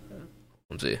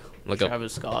 Let's see. Look up.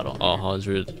 Travis Scott on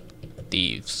 100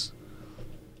 thieves.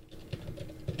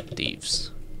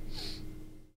 Thieves.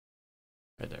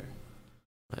 right there.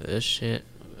 Like this shit.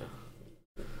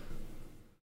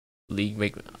 League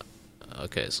make.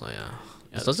 Okay, so yeah.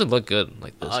 This doesn't look good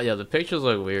like this. Oh yeah, the pictures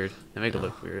look weird. They make it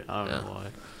look weird. I don't know why.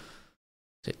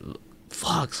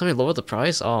 Fuck, somebody lowered the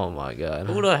price? Oh my god.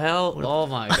 Who the hell? Oh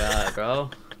my god, bro.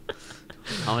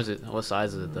 How much is it? What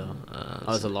size is it though?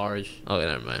 Oh, it's a large. Okay,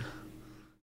 never mind.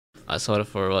 I sold it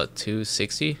for what,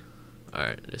 260?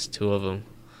 Alright, there's two of them.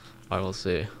 Alright, we'll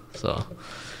see. So,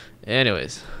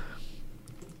 anyways.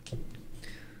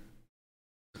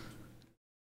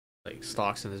 Like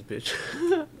stocks in this bitch.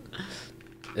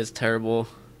 It's terrible.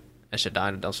 I should die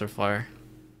in a dumpster fire.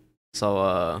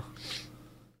 So,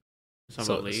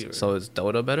 so is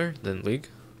Dota better than League?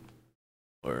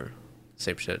 Or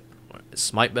same shit? Or is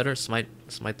Smite better? Smite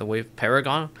the wave?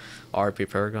 Paragon? RP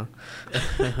Paragon?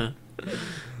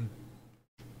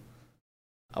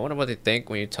 I wonder what they think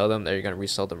when you tell them that you're gonna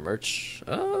resell the merch.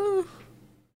 I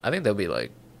think they'll be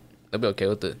okay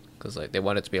with it, cause like they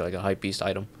want it to be like a hype beast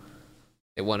item.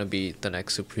 They want to be the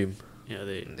next Supreme. Yeah,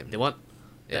 they want.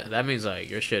 Yeah, that means like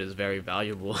your shit is very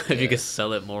valuable if you can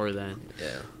sell it more than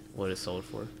yeah what it's sold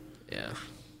for. Yeah.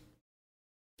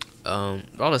 They're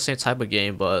all the same type of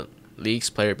game, but League's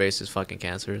player base is fucking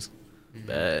cancerous.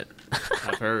 But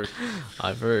I've heard.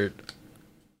 I've heard.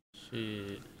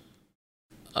 Shit.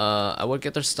 I would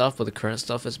get their stuff, but the current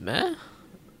stuff is meh.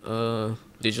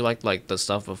 Did you like the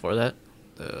stuff before that?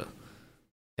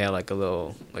 They had like a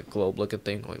little like globe looking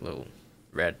thing, like little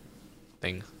red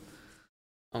thing,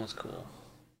 That was cool.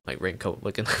 like raincoat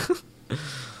looking. That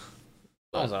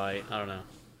was alright. I don't know.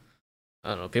 I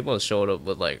don't know. People showed up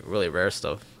with like really rare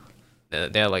stuff. They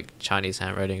had like Chinese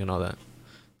handwriting and all that.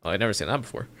 Oh, I'd never seen that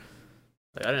before.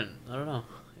 Like I don't know.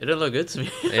 It didn't look good to me.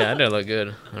 Yeah, it didn't look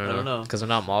good. I don't know. Because they're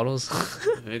not models.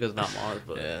 Maybe it's not models,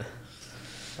 but Yeah.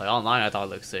 like online I thought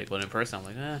it looked sick, but in person I'm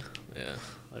like, Yeah.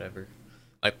 whatever.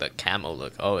 Like the camo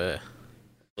look. Oh, yeah.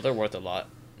 But they're worth a lot.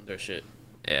 Their shit.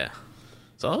 Yeah.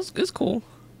 So it's cool.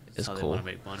 It's how they cool. want to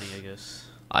make money, I guess.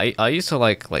 I used to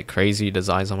like crazy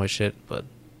designs on my shit, but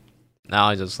now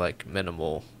I just like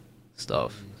minimal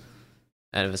stuff.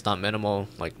 And if it's not minimal,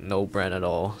 like no brand at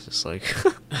all, just like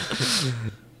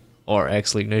or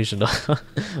X League Nation. The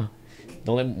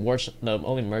only merch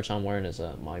I'm wearing is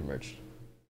my merch.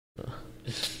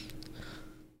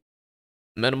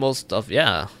 Minimal stuff,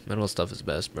 yeah. Minimal stuff is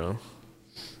best, bro.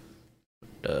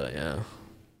 Yeah.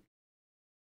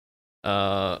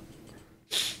 We're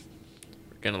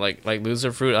gonna like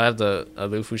Loser Fruit. I have a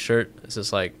Lufu shirt. It's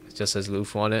just like it just says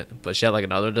Lufu on it, but she had like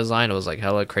another design. It was like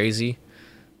hella crazy.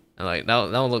 And like that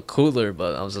would look cooler,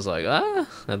 but I was just like,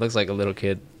 that looks like a little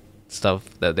kid stuff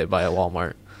that they buy at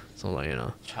Walmart. So I'm like,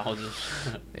 Childish.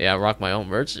 yeah, I rock my own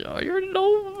merch. Oh, you already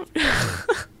know.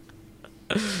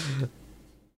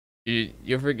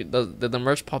 you forget did the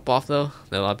merch pop off though?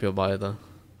 Did a lot of people buy it though?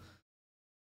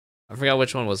 I forgot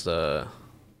which one was the.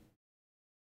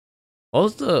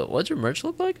 What'd your merch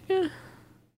look like again?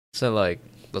 Said like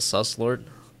the Sus Lord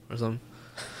or something,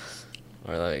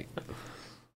 or like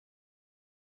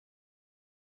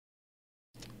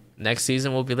next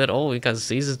season will be lit. Oh, we got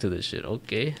seasons to this shit.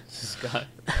 Okay. Just got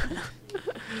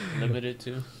limited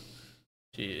to.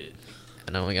 Shit.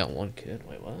 And I only got one kid.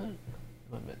 Wait, what?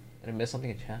 Did I miss something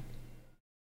in chat?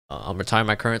 I'm retiring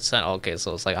my current set. Okay,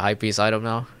 so it's like a high piece item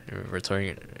now. You're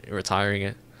retiring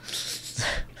it.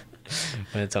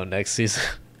 Until next season.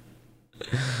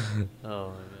 Oh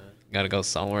my god. Gotta go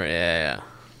somewhere. Yeah.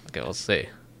 Okay, we'll see.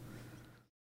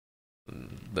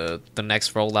 The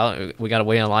next rollout, we gotta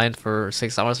wait in line for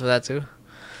 6 hours for that too.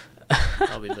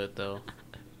 That'll be lit though.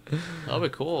 That'll be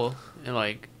cool. In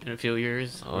a few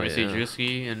years, when we see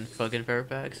Drewski and fucking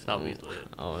Fairfax, that'll be lit.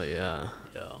 Oh yeah.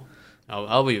 Yeah.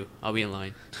 I'll be in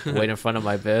line. Wait in front of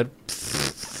my bed.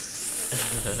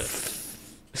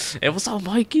 It was all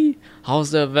Mikey. How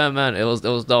was the event, man? It was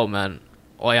dope, man.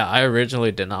 Oh yeah, I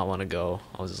originally did not want to go.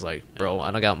 I was just like, bro,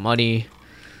 I don't got money.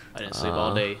 I didn't sleep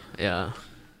all day. Yeah.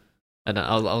 And then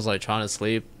I was like trying to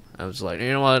sleep. I was like,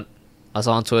 you know what? I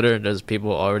saw on Twitter there's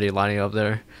people already lining up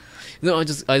there. I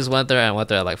just went there and I went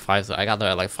there at like 5. I got there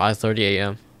at like 5:30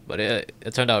 a.m. But it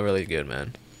turned out really good,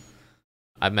 man.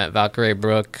 I met Valkyrie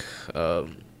Brooke,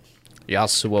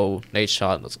 Yasuo, Nate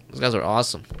Shot. Those guys are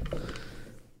awesome.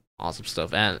 Awesome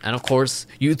stuff. And of course,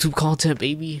 YouTube content,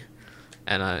 baby.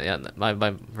 And yeah, my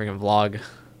freaking vlog.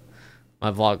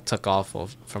 My vlog took off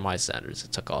for my standards.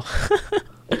 It took off.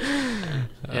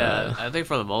 Yeah, I think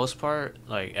for the most part,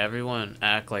 like everyone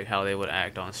act like how they would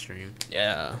act on stream.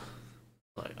 Yeah.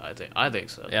 Like I think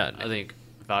so. Yeah. I think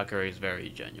Valkyrie is very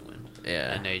genuine.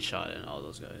 Yeah. And Nate Shot and all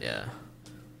those guys. Yeah.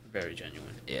 Very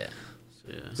genuine. Yeah.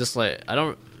 So, yeah. Just like I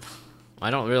don't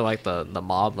really like the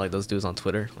mob, like those dudes on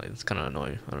Twitter. Like it's kind of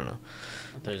annoying. I don't know.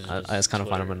 I just kind of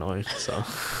find them annoying. So.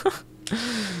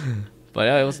 But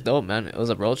yeah, it was dope, man. It was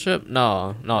a road trip.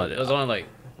 No, it was only like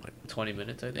 20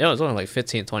 minutes. I think. Yeah, it was only like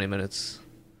 15-20 minutes.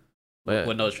 But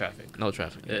with no traffic. No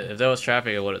traffic. Yeah. If there was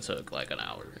traffic, it would have took like an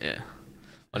hour. Yeah.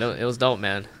 But it was dope,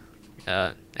 man.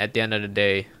 At the end of the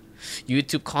day,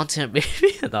 YouTube content, baby.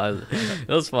 It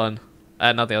was fun. I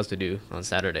had nothing else to do on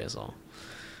Saturday, so.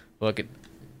 Look at,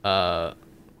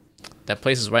 that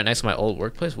place is right next to my old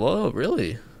workplace. Whoa,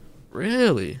 really?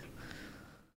 Really?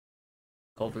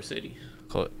 Culver City.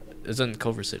 It's in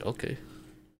Culver City. Okay.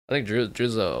 I think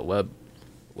Drew's a web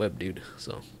dude,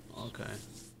 so. Okay.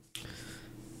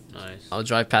 Nice. I'll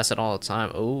drive past it all the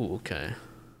time. Oh, okay.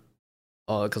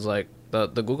 Oh, cause like the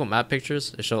Google Map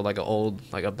pictures, it showed like an old,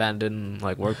 like abandoned,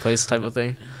 like workplace type of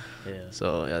thing. Yeah.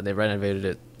 So yeah, they renovated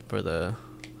it for the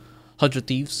 100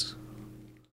 Thieves.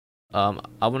 I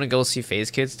want to go see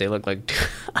FaZe Kids. They look like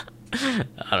I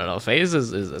don't know. FaZe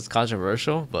is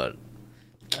controversial, but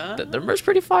their merch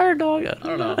pretty fire, dog. I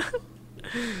don't know.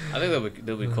 I think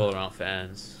they'll be cool around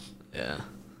fans. Yeah.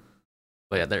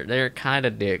 But yeah, they're kind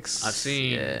of dicks. I've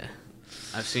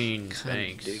seen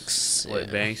Banks. Dicks. With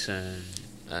Yeah. Banks and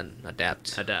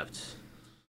Adapt.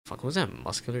 Fuck, what was that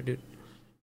muscular dude?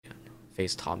 Yeah.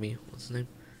 FaZe Tommy. What's his name?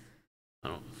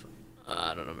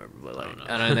 I don't remember, but like,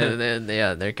 I don't know.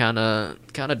 Yeah, they're kind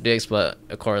of dicks, but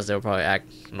of course they'll probably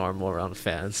act normal around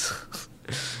fans.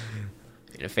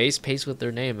 You know, FaZe pays with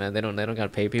their name, man. They don't gotta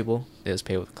pay people. They just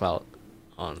pay with clout.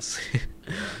 Honestly,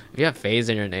 if you have FaZe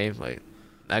in your name, like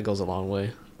that goes a long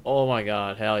way. Oh my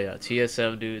god, hell yeah,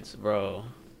 TSM dudes, bro,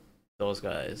 those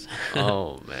guys.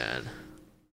 Oh man.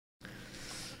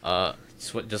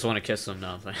 Just want to kiss them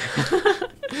now.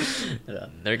 Yeah.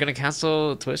 They're gonna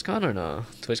cancel TwitchCon or no?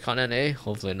 TwitchCon NA?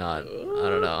 Hopefully not. I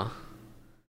don't know.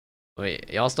 Wait,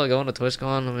 y'all still going to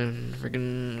TwitchCon? I mean,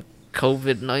 freaking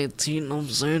COVID-19. Know what I'm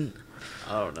saying?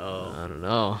 I don't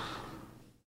know.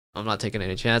 I'm not taking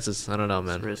any chances. I don't know,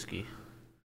 man. It's risky.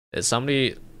 It's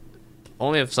somebody.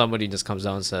 Only if somebody just comes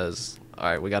down and says, "All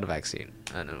right, we got a vaccine,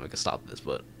 and then we can stop this."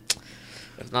 But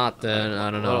if not, then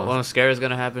I don't know. What I'm scared is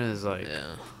gonna happen is like.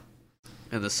 Yeah.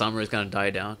 In the summer, it's gonna die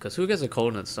down. Cause who gets a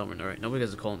cold in the summer, right? Nobody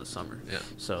gets a cold in the summer. Yeah.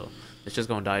 So it's just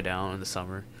gonna die down in the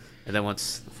summer, and then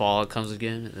once fall comes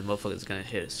again, the motherfucker's gonna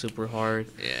hit it super hard.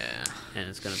 Yeah. And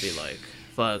it's gonna be like,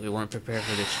 fuck, we weren't prepared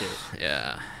for this shit.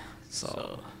 Yeah.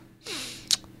 So.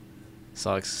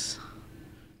 Sucks.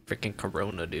 Freaking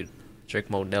Corona, dude. Drake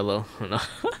Modelo.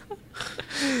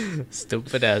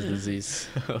 Stupid ass disease.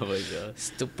 Oh my god.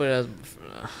 Stupid ass.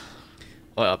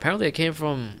 Well, apparently it came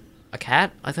from a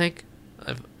cat. I think.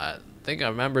 I think I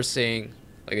remember seeing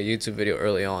like a YouTube video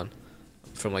early on,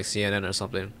 from like CNN or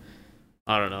something.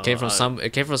 I don't know.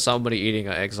 It came from somebody eating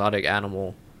an exotic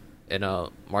animal, in a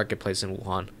marketplace in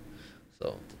Wuhan.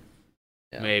 So.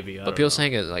 Yeah. Maybe. But people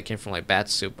saying it like came from like bat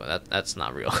soup, but that's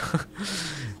not real.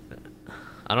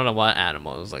 I don't know what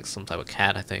animal. It was like some type of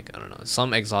cat, I think. I don't know.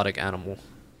 Some exotic animal.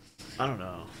 I don't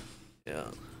know. Yeah.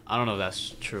 I don't know if that's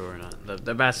true or not.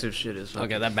 The bat soup shit is fucking,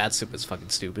 Okay, that bat soup is fucking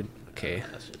stupid. Okay.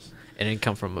 that's just, It didn't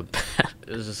come from a bat.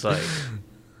 it's just like,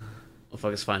 well, fuck,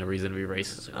 let's find a reason to be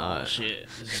racist. Oh shit,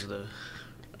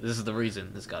 this is the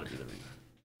reason. This gotta be the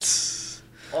reason.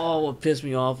 Oh, what pissed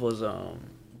me off was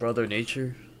Brother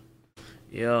Nature.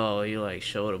 Yo, he like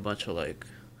showed a bunch of like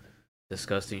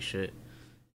disgusting shit,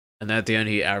 and then at the end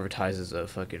he advertises a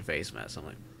fucking face mask. I'm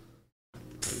like, you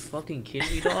fucking kidding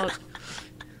me, dog?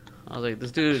 I was like,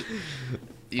 this dude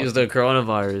used the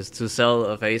coronavirus to sell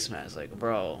a face mask. Like,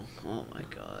 bro, oh my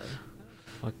god.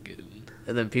 Fucking.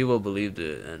 And then people believed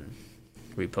it and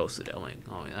reposted it. I'm like,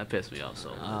 oh man, that pissed me off so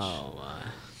much. Oh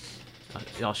my.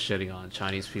 Y'all shitting on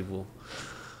Chinese people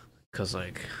because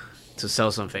like to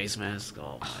sell some face masks.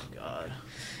 Oh my god.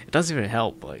 It doesn't even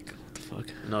help. Like, what the fuck?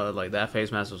 No, like that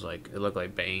face mask was like, it looked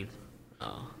like Bane.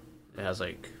 Oh. It has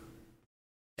like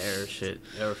air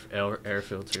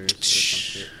filters or some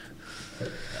shit.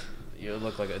 You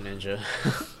look like a ninja.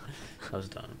 That was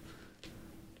dumb.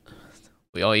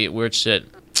 We all eat weird shit.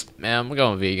 Man, we're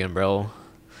going vegan, bro.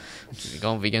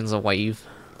 Going vegan's a wave.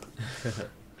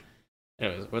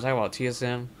 Anyways, we're talking about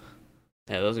TSM.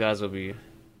 Yeah, those guys will be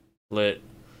lit.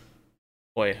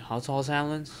 Wait, how tall is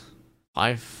Hamlin's?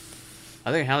 I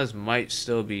think Hamlin's might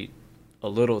still be a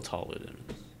little taller than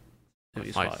us. Maybe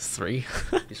he's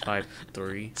 5'3". He's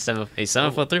 5'3". He's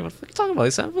 7'3". What the fuck are you talking about?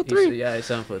 He's 7'3". Yeah, he's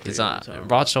 7'3". He's a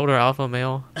broad shoulder alpha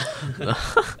male.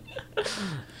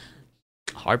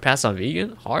 Hard pass on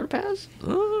vegan? Hard pass?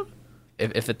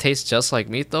 If it tastes just like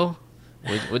meat though,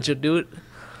 would you do it?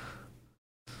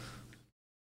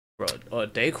 Bro,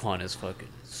 Daquan is fucking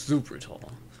super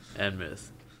tall. And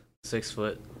Myth. 6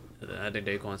 foot. I think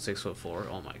Daquan's 6'4".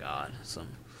 Oh my god.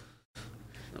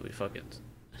 That'll be fucking.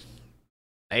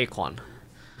 Daquan.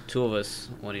 Two of us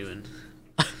won't even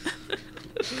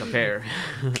compare.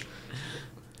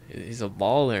 He's a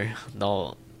baller.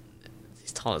 No,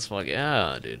 he's tall as fuck.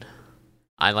 Yeah, dude.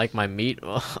 I like my meat.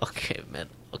 Oh, okay, man.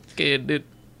 Okay, dude.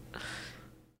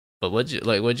 But would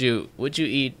you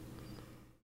eat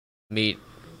meat,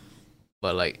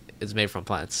 but like it's made from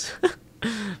plants,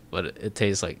 but it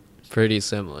tastes like pretty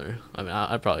similar? I mean,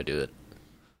 I'd probably do it.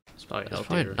 It's probably It's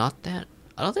healthier. probably not that.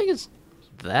 I don't think it's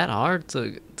that hard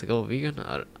to go vegan.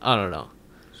 I don't know.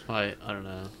 It's probably, I don't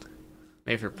know.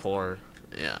 Maybe if you're poor,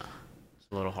 Yeah, it's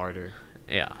a little harder.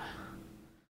 yeah.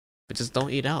 But just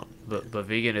don't eat out. But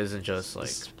vegan isn't just like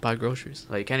Just buy groceries.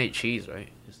 you can't eat cheese, right?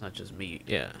 It's not just meat.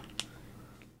 Yeah.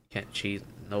 Can't cheese,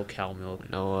 no cow milk.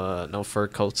 No fur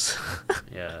coats.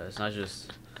 Yeah, it's not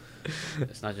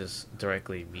just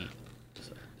directly meat.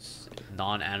 It's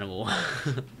non-animal.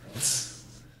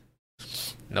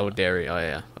 No dairy. Oh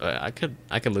yeah. I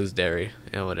could lose dairy.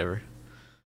 Yeah, whatever.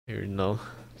 You know.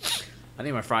 I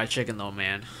need my fried chicken though,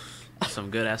 man. Some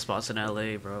good ass spots in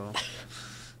LA, bro.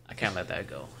 I can't let that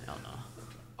go. Hell no.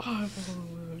 Oh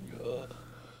my god.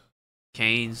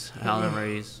 Cane's, Howlin'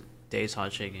 Ray's, Dave's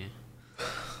Hot Chicken,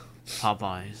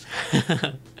 Popeyes,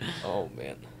 Oh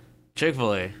man.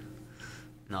 Chick-fil-A.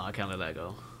 No, I can't let that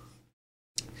go.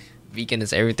 Vegan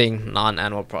is everything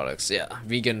non-animal products. Yeah,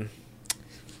 vegan.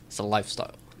 It's a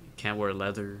lifestyle. Can't wear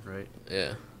leather, right?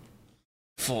 Yeah.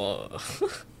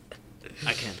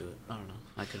 I can't do it. I don't know.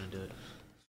 I couldn't do it.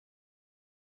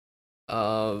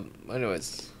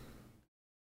 Anyways.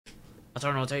 I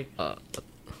don't know. Take. I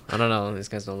don't know. These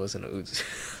guys don't listen to Uzi.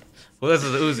 Well, this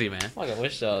is Uzi, man. Fuck, I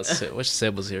wish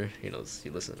Sib was here. He knows he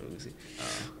listens to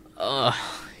Uzi.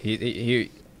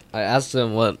 He I asked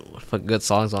him what good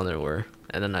songs on there were,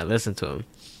 and then I listened to him,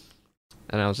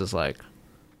 and I was just like,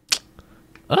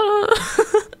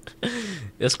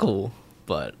 it's cool,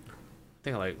 but I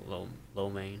think I like low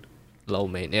main. low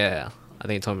main. Yeah, I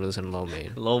think he told me to listen to low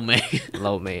main. Low main.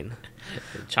 Low main.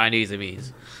 Chinese, it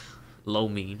means low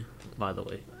mean. By the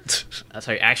way, that's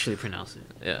how you actually pronounce it.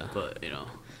 Yeah. But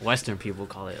Western people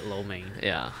call it low main.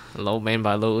 Yeah, low main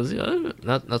by Lil Uzi.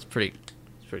 That's pretty.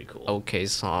 It's pretty cool. Okay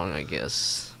song, I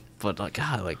guess. But like,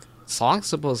 God, like songs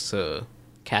supposed to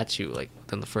catch you like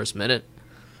in the first minute.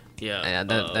 Yeah. And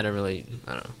that didn't really.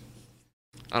 I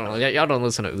don't know. Y'all don't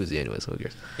listen to Uzi anyway, so who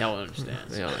cares? Y'all won't understand.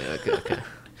 Yeah, okay.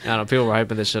 I don't know. People were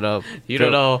hyping this shit up. You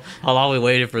don't know how long we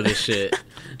waited for this shit.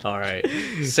 All right,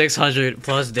 600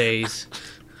 plus days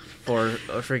for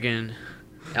a freaking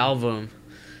album,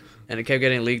 and it kept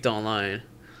getting leaked online.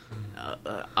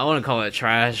 I wouldn't call it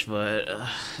trash, but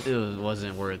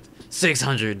wasn't worth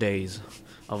 600 days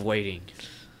of waiting.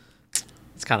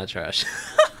 It's kind of trash.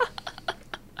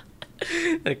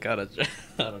 It kind of trash.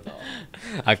 I don't know.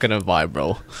 I couldn't vibe,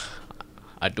 bro.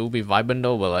 I do be vibing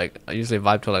though, but like I usually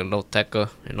vibe to like Lil Tecca,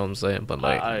 you know what I'm saying? But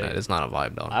like it's not a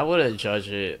vibe though. I wouldn't judge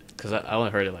it because I only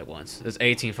heard it like once. It's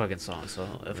 18 fucking songs, so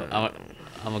if I'm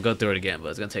gonna go through it again, but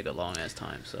it's gonna take a long ass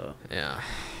time. So Yeah.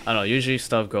 I don't know. Usually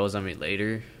stuff grows on me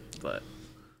later, but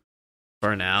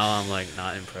for now I'm like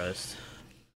not impressed.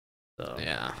 So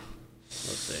Yeah.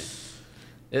 we'll see.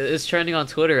 It's trending on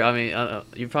Twitter. I mean,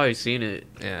 you've probably seen it,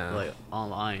 Yeah. like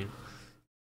online.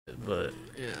 But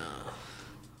Yeah.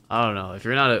 I don't know. If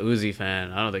you're not a Uzi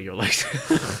fan, I don't think you'll like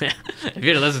it. If you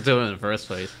didn't listen to him in the first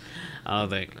place, I don't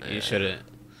think you shouldn't.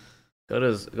 Go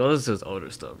listen to his older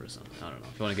stuff or something. I don't know.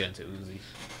 If you want to get into Uzi.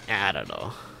 I don't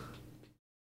know.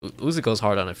 Uzi goes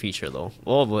hard on a feature though.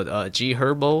 Well, with G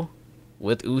Herbo,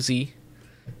 with Uzi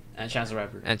And Chance the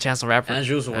Rapper. and Chance the Rapper And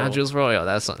Juice WRLD. And Juice WRLD, yeah,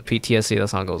 that's PTSD. That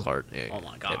song goes hard. Yeah. Oh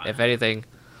my god. If anything,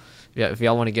 yeah, if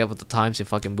y'all want to get with the times, you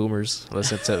fucking boomers,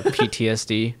 listen to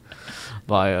PTSD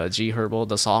by G Herbo.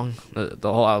 The song,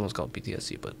 the whole album's called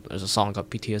PTSD, but there's a song called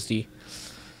PTSD.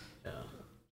 Yeah.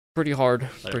 Pretty hard.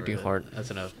 Whatever, Pretty hard.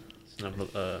 That's enough.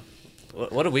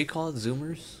 What do we call it?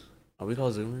 Zoomers? Are we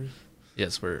called Zoomers?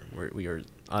 Yes, we are.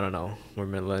 I don't know. We're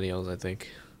millennials, I think.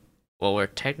 Well, we're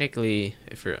technically,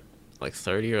 if you're like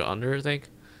 30 or under, I think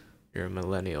you're a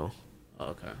millennial. Oh,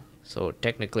 okay. So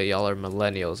technically, y'all are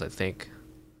millennials, I think.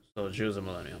 So Drew's a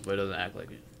millennial, but he doesn't act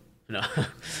like it. No.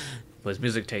 But his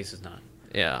music taste is not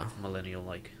Yeah. millennial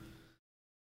like.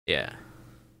 Yeah.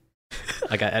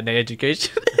 I got an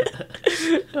education.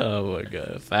 Oh my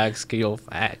god. Facts, Keo,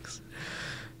 facts.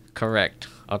 Correct.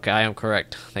 Okay, I am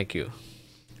correct. Thank you.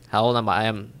 How old am I? I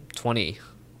am 20.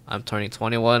 I'm turning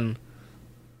 21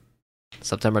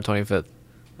 September 25th.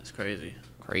 That's crazy.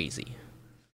 Crazy.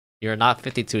 You're not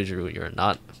 52, Drew. You're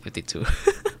not 52.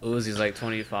 Uzi's like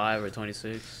 25 or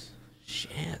 26.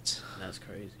 Shit. That's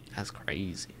crazy. That's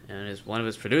crazy. And one of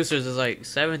his producers is like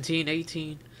 17,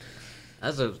 18.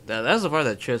 That's the part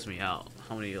that trips me out.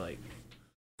 How many like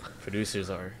producers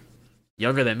are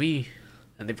younger than me,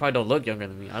 and they probably don't look younger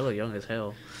than me. I look young as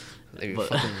hell. They're But-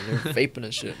 vaping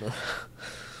and shit, man.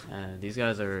 And these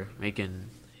guys are making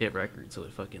hit records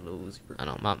with fucking Lil Uzi Vert. I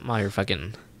don't know. My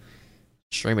fucking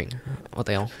streaming. What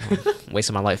the hell? I'm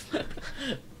wasting my life. Oh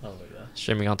my god.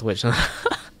 Streaming on Twitch. These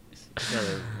guys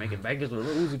are making bangers with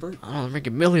Lil Uzi Vert. I don't know, they're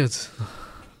making millions.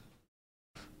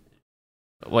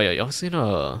 Wait, y'all seen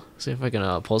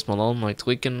fucking Post Malone like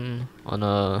tweaking on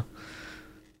a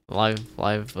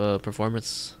live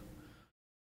performance?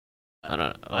 I don't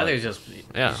know. I think it's just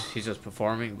Yeah. he's just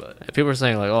performing, but People are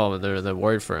saying like, oh, they're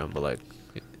worried for him, but like,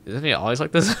 isn't he always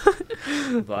like this?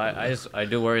 I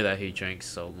do worry that he drinks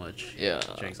so much. Yeah.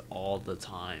 Drinks all the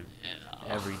time,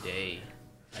 every day.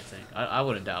 I think I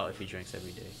wouldn't doubt if he drinks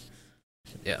every day.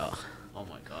 Yeah. Oh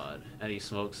my god, and he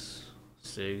smokes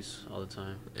cigs all the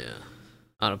time. Yeah.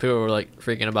 I don't know. People were like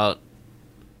freaking about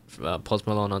Post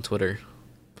Malone on Twitter,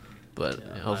 but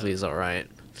Yeah, hopefully he's all right.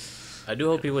 I do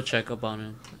hope people check up on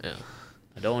him. Yeah.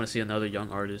 I don't want to see another young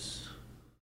artist,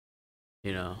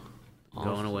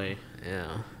 going away.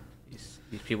 Yeah.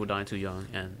 These people dying too young,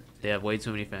 and they have way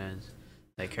too many fans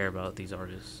that care about these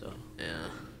artists. So, Yeah.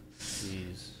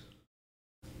 please,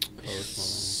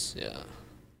 Post Malone. Yeah.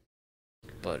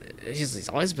 But he's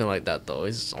always been like that though.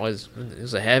 He's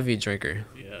a heavy drinker.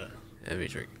 Yeah. Heavy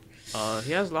drinker.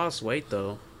 He has lost weight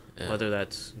though. Yeah. Whether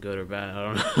that's good or bad, I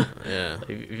don't know. Yeah.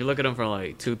 If you look at him from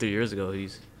like 2-3 years ago, he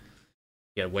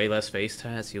had way less face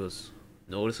tats. He was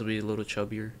noticeably a little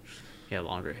chubbier. He had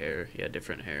longer hair. He had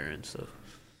different hair and stuff.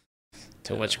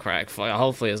 Too much crack.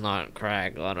 Hopefully it's not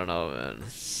crack. I don't know, man.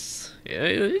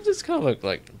 Yeah, he just kind of looked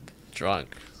like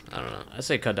drunk. I don't know. I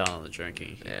say cut down on the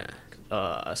drinking. Yeah.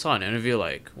 I saw an interview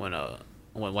like when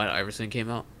White Iverson came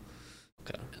out.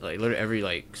 Okay. Like literally every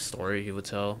like story he would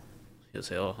tell, he would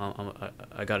say, "Oh,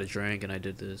 I got a drink and I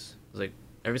did this." It was like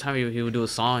every time he would do a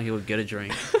song, he would get a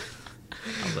drink.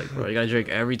 I was like, bro, you gotta drink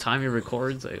every time he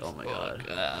records. Like, oh my god.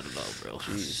 I don't know, bro.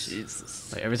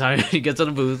 Jesus. Like every time he gets on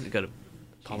the booth, you gotta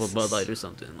pop a Bud Light or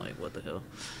something. Like, what the hell?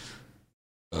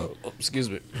 Oh, excuse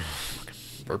me.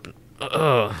 Burping.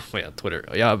 Wait, on Twitter.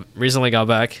 Yeah, I recently got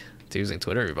back to using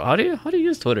Twitter. But how do you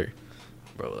use Twitter,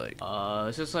 bro? Like,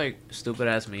 It's just like stupid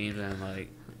ass memes and like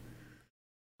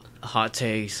hot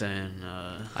takes and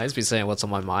I just be saying what's on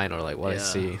my mind or like what I Yeah.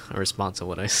 see. I respond to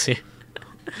what I see.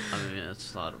 I mean,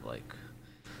 it's a lot of like.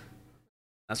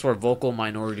 That's where vocal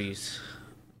minorities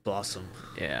blossom.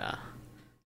 Yeah.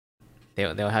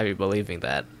 They'll have you believing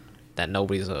that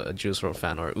nobody's a Juice WRLD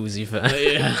fan or Uzi fan.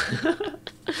 Yeah.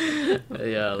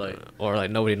 Yeah, like or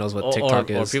like nobody knows what TikTok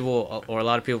or is. people or a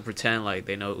lot of people pretend like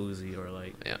they know Uzi or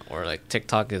like Yeah, or like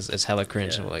TikTok is hella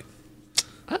cringe. Yeah. And like,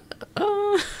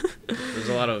 there's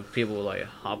a lot of people like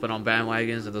hopping on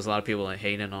bandwagons and there's a lot of people like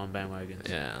hating on bandwagons.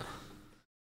 yeah.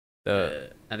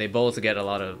 And they both get a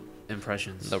lot of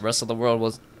impressions. The rest of the world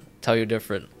will tell you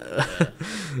different. Yeah.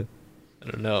 I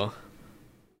don't know,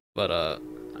 but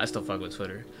I still fuck with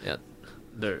Twitter. yeah,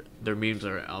 Their memes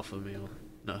are alpha male.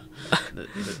 No,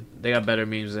 they got better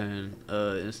memes than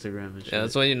Instagram and shit. yeah.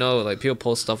 That's when you know like people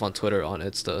post stuff on Twitter on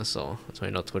Insta, so that's when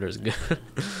you know Twitter is good.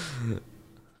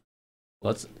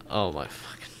 What's oh my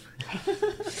fucking.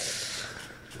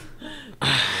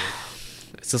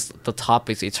 It's just the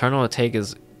topics. Eternal Take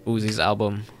is Uzi's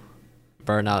album.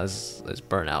 Burnout is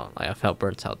Burnout. Like I felt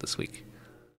burnt out this week.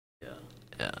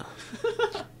 Yeah.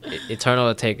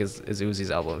 Eternal Take is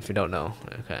Uzi's album. If you don't know,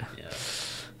 okay. Yeah.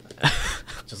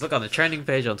 Just look on the trending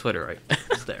page on Twitter, right?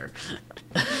 It's there.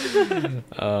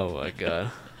 Oh my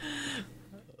god.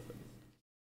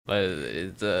 But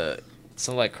it's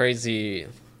some like crazy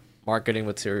marketing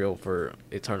material for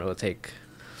Eternal Take.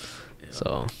 Yeah.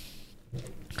 So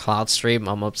Cloud Stream,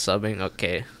 I'm up subbing.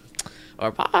 Okay.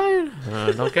 Or fine.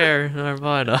 Don't care. Or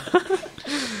fine.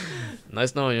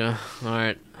 Nice knowing you.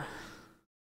 Alright.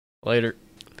 Later.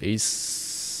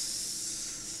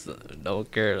 Peace. Don't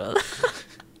care.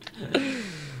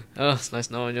 Oh, it's nice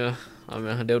knowing you. I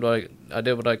mean, I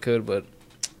did what I could, but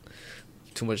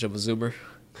too much of a zoomer.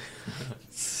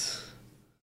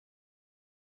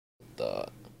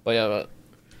 But yeah,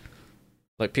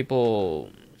 like people,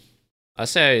 I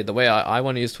say the way I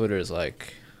want to use Twitter is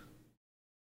like,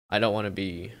 I don't want to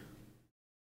be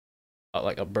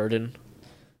like a burden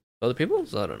to other people.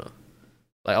 So I don't know.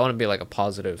 Like I want to be like a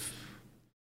positive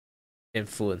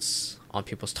influence on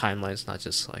people's timelines, not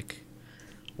just like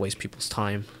waste people's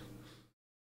time.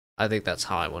 I think that's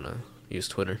how I want to use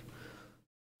Twitter.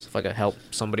 So if I could help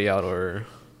somebody out or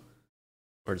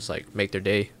just like make their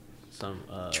day, Some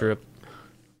cheer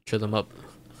them up.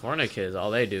 Fortnite kids,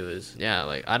 all they do is Yeah,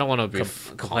 like I don't want to be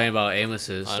complain about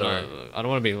Amos's. I don't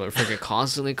want to be like freaking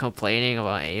constantly complaining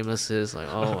about Amos's. Like,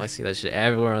 oh, I see that shit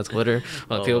everywhere on Twitter.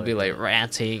 Like Oh people my be like God.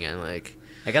 ranting and like,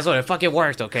 Hey, guess what? It fucking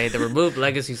worked, okay? They removed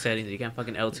legacy settings. You can't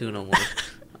fucking L2 no more.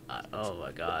 Oh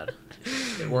my god.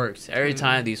 It works. Every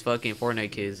time these fucking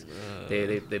Fortnite kids,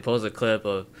 they post a clip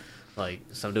of like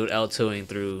some dude L2ing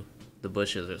through the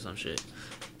bushes or some shit.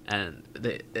 And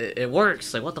it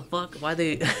works. Like, what the fuck? Why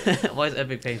is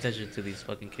Epic paying attention to these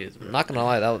fucking kids, bro? I'm not gonna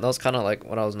lie, that was kind of like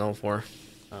what I was known for.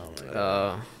 Oh my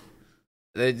god.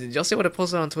 Did y'all see what I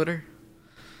posted on Twitter?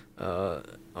 I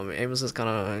mean, Amos is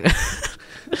kind of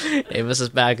Amos is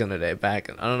back in the day. I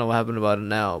don't know what happened about it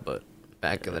now, but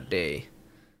back in the day.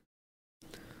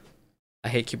 I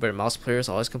hate keyboard and mouse players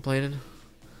always complaining.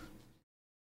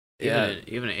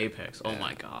 Even in Apex. Oh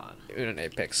my god. Even in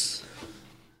Apex.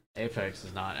 Apex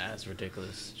is not as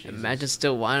ridiculous. Jesus. Imagine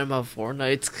still whining about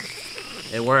Fortnite.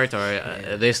 It worked,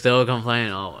 alright. They still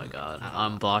complain. Oh my god.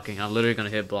 I'm blocking. I'm literally gonna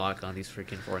hit block on these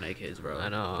freaking Fortnite kids, bro. I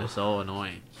know. They're so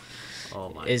annoying. Oh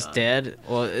my It's god. dead.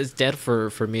 Well, it's dead for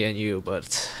me and you,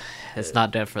 but it's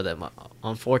not dead for them,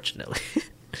 unfortunately.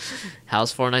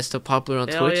 How's Fortnite still popular on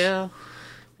Hell Twitch? yeah.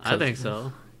 I think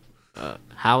so.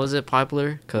 How is it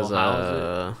popular? Because Well, how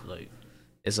is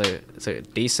it? Like, it's a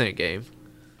decent game.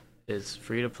 it's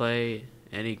free to play.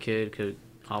 Any kid could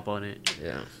hop on it.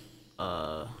 Yeah.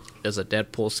 There's a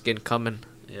Deadpool skin coming.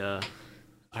 Yeah.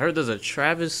 I heard there's a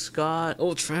Travis Scott,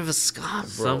 Oh, Travis Scott,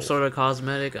 bro. some sort of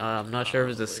cosmetic. I'm not sure if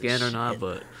it's a Holy skin or not, shit.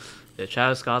 but yeah,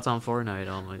 Travis Scott's on Fortnite.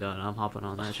 Oh my god, I'm hopping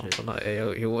on that shit. Hey,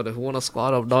 yo, who want to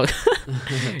squad up, dog?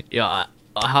 Yeah,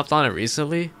 I hopped on it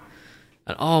recently,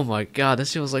 and oh my god,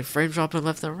 this shit was like frame dropping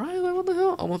left and right. Like, what the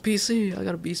hell? I'm on PC. I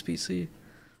got a beast PC.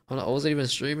 I wasn't even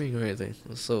streaming or anything. It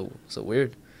was so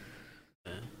weird.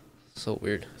 Yeah. So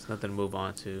weird. There's nothing to move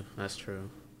on to. That's true.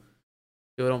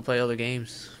 People don't play other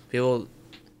games.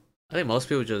 I think most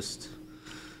people just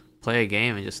play a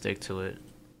game and just stick to it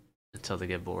until they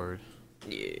get bored.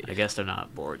 Yeah. I guess they're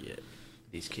not bored yet.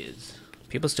 These kids.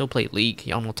 People still play League.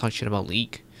 Y'all don't talk shit about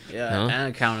League. Yeah, Huh?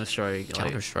 and Counter Strike.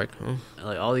 Counter Strike, huh?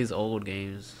 Like all these old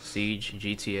games, Siege,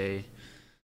 GTA,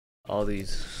 all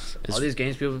these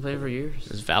games people have been playing for years.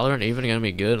 Is Valorant even gonna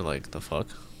be good? Like the fuck?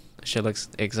 That shit looks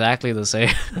exactly the same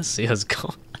as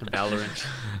CS:GO. Valorant.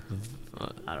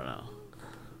 I don't know.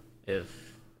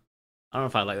 I don't know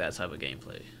if I like that type of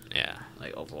gameplay, Yeah.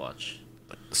 like Overwatch.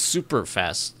 super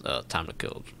fast time to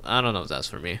kill. I don't know if that's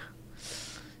for me.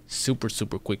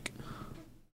 Super quick.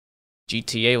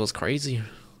 GTA was crazy.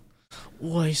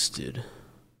 Wasted.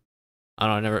 I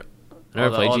don't know. I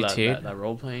never played GTA. That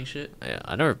role playing shit. Yeah,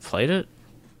 I never played it.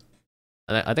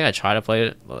 I think I tried to play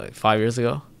it like 5 years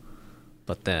ago,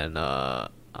 but then I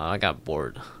got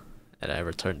bored and I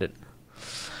returned it.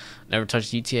 Never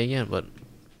touched GTA again, but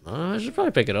I should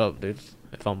probably pick it up, dude,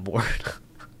 if I'm bored.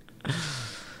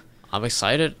 I'm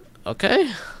excited. Okay,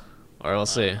 or we'll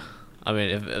see. I mean,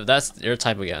 if that's your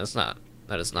type of game,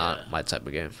 that is not my type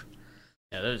of game.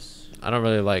 Yeah, I don't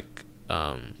really like.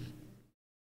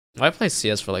 I played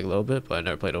CS for like a little bit, but I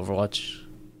never played Overwatch.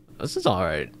 This is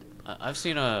alright. I've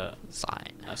seen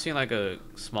like a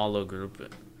small little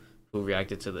group who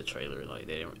reacted to the trailer. Like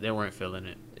they weren't feeling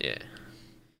it. Yeah.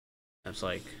 It's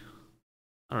like,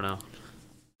 I don't know.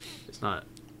 It's not.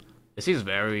 It seems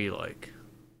very like.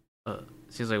 It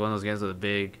seems like one of those games with a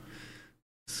big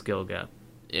skill gap.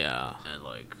 Yeah. And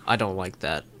like. I don't like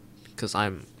that, because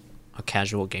I'm a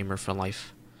casual gamer for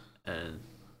life. And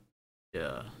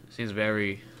yeah, it seems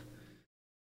very.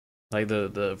 Like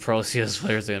the pro CS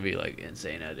players are gonna be like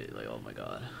insane at it. Like, oh my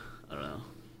god, I don't know.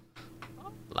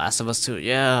 Last of Us 2,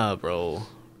 yeah, bro.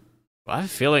 I have a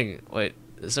feeling. Wait,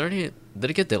 is there any? Did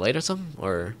it get delayed or something?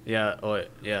 Or yeah,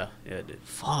 yeah, it did.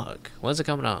 Fuck, when's it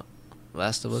coming out?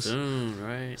 Last of Us soon,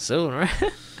 right? Soon,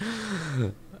 right?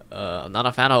 I'm not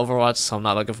a fan of Overwatch, so I'm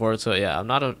not looking forward to it. Yeah, I'm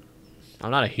not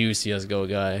a huge CS:GO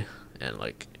guy, and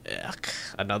like.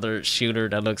 Another shooter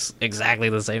that looks exactly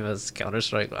the same as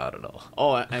Counter-Strike. I don't know.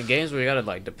 Oh, and games where you gotta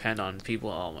like depend on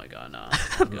people. Oh my god, no.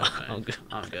 I'm good, man.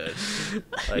 I'm good.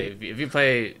 Like if you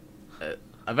play,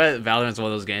 I bet Valorant's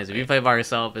one of those games. If you play by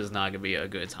yourself, it's not gonna be a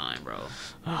good time, bro.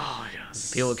 Oh my god.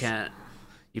 People can't.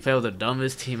 You play with the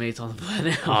dumbest teammates on the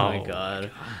planet. Oh my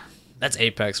god. That's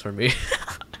Apex for me.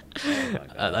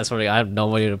 That's what I have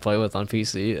nobody to play with on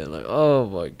PC, and like, oh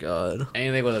my god.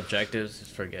 Anything with objectives,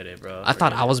 just forget it, bro. I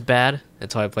thought I was bad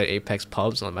until I played Apex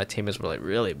pubs, and my teammates were like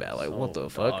really bad. Like, what the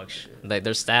fuck? Like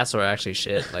their stats were actually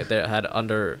shit. Like they had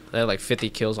like 50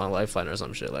 kills on Lifeline or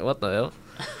some shit. Like what the hell?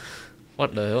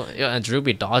 What the hell? Yeah, and Drew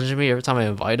be dodging me every time I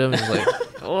invite him. He's like,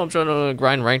 oh, I'm trying to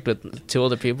grind ranked with 2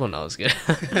 other people. No, I was kidding.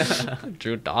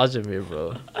 Drew dodging me,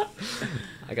 bro.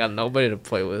 I got nobody to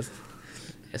play with.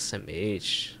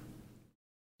 SMH.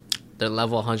 They're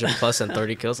level 100 plus and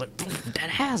 30 kills. Like,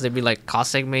 that has. They'd be like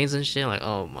Cossack mains and shit. Like,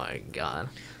 oh my god.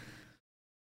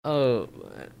 Oh.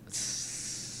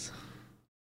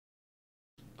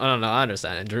 I don't know. I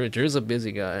understand. Drew's a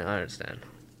busy guy. I understand.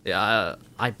 Yeah,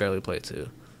 I barely play too.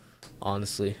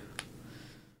 Honestly.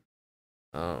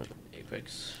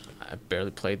 Apex. I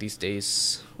barely play these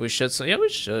days. We should. So yeah, we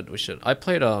should. I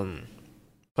played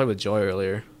with Joy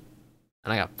earlier,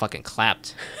 and I got fucking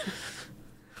clapped.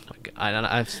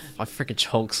 I freaking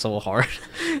choked so hard.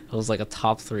 It was like a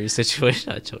top 3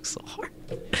 situation. I choked so hard.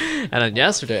 And then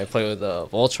yesterday I played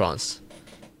with Voltrons,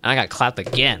 and I got clapped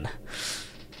again.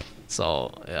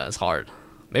 So yeah, it's hard.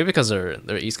 Maybe because they're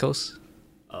East Coast.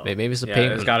 Oh. Maybe it's the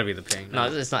ping. It's gotta be the ping. No,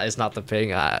 it's not. It's not the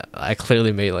ping. I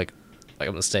clearly made like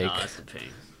a mistake. No, it's the ping.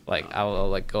 Like I will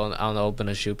like go out in the open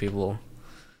and shoot people,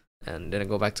 and then I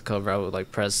go back to cover. I would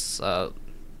like press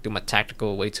do my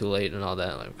tactical way too late and all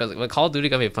that. Like, because like Call of Duty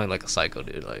got me playing like a psycho,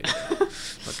 dude. Like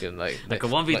fucking like a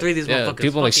 1v3. These motherfuckers.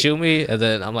 People like shoot me, and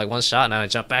then I'm like one shot, and I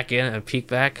jump back in and peek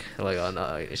back. I'm like, oh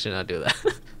no, you should not do that.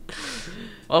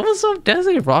 What was up,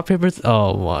 Destiny rock paper?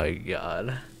 Oh my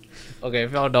god. Okay,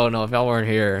 if y'all don't know, if y'all weren't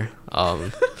here,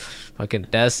 fucking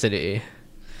Destiny,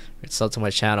 it's up to my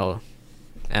channel,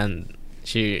 and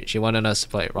she wanted us to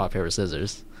play rock paper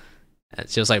scissors. And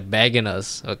she was like begging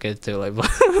us, okay, to like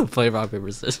play rock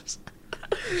paper scissors.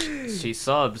 She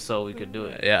subbed so we could do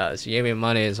it. Yeah, she gave me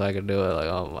money so I could do it. Like,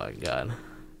 oh my god.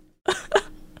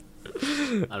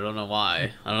 I don't know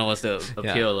why. I don't know what's the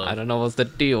appeal of. I don't know what's the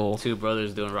deal. 2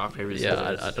 brothers doing rock paper scissors.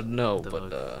 Yeah, I don't know,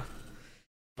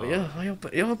 but yeah,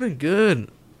 y'all been good.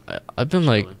 I've been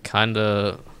like kind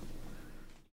of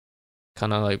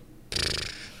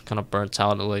burnt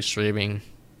out of like streaming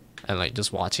and like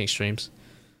just watching streams.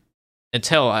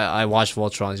 Until I watched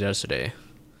Voltron's yesterday,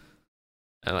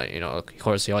 and like, you know, of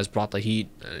course he always brought the heat,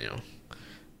 and you know,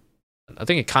 I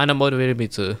think it kind of motivated me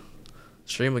to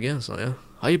stream again. So yeah,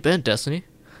 how you been, Destiny?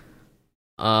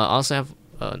 Honestly, I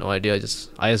have no idea.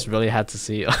 I just really had to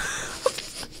see. Yeah.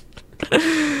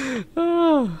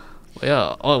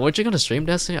 Oh, weren't you gonna stream,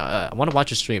 Destiny? I want to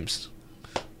watch your streams.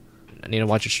 I need to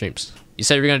watch your streams. You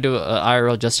said you were gonna do a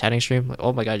IRL just chatting stream. Like,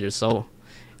 oh my god,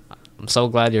 I'm so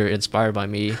glad you're inspired by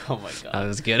me. Oh my god. I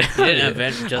was kidding. You didn't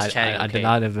invent just chatting. I did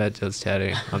not invent just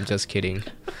chatting. I'm just kidding.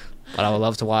 But I would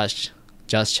love to watch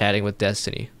just chatting with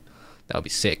Destiny. That would be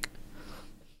sick.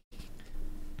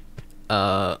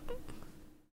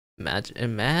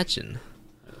 Imagine.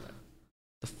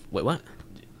 Wait, what?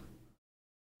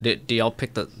 Did y'all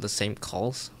pick the same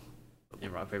calls?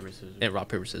 In rock paper scissors. In rock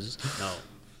paper scissors. No.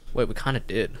 Wait, we kind of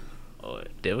did. Oh,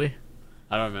 wait. Did we?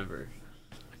 I don't remember.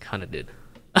 I kind of did.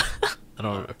 I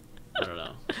don't remember. I don't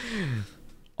know.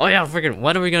 Oh yeah, freaking!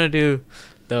 When are we gonna do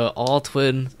the all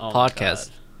twin podcast?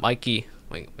 Mikey,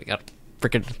 we got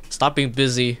freaking stop being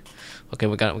busy. Okay,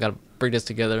 we gotta bring this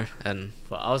together. And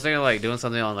But I was thinking like doing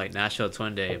something on like National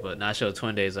Twin Day, but National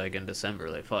Twin Day is like in December.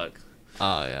 Like fuck.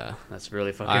 oh yeah. That's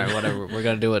really fucking. All right, whatever. We're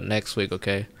gonna do it next week,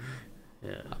 okay?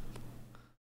 Yeah.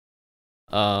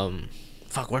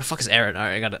 Fuck. Where the fuck is Aaron? All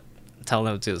right, I gotta tell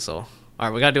them too. So, all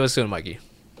right, we gotta do it soon, Mikey.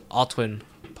 All twin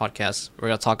podcast. We're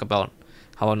gonna talk about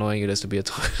how annoying it is to be a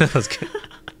twin. That's good.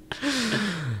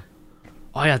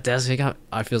 Oh yeah, Des,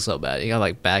 I feel so bad. You got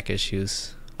like back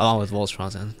issues along with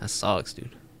Voltron, and that sucks,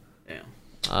 dude. Damn.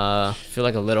 I feel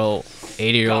like a little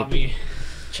 80-year-old. Got me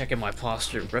checking my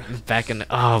posture, bro. Back in.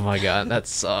 Oh my god, that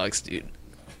sucks, dude.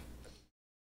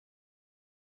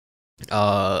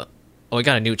 Oh, we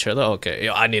got a new chair though. Okay,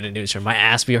 yo, I need a new chair. My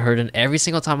ass be hurting every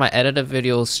single time I edit a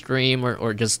video, stream,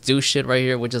 or just do shit right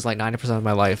here, which is like 90% of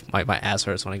my life. My ass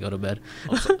hurts when I go to bed.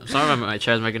 I'm sorry, my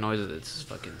chair's making noises.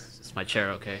 It's my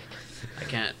chair. Okay, I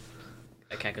can't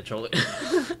control it.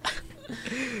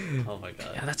 Oh my god.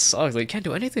 Yeah, that sucks. Like, you can't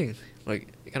do anything. Like,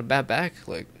 you got a bad back.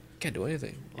 Like, you can't do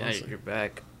anything. Yeah, Honestly. you're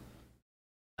back.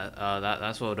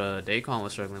 That's what Daquan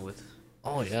was struggling with.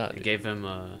 Oh yeah. It Dude. gave him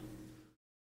what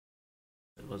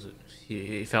was it?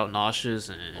 He felt nauseous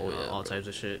and all types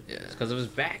of shit. Yeah. It's because of his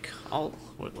back.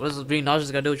 What does being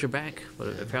nauseous got to do with your back?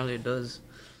 But apparently it does.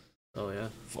 Oh yeah.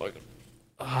 Fuck.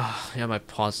 Yeah, my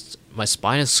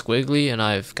spine is squiggly, and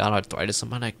I've got arthritis in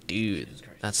my neck, dude.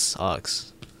 That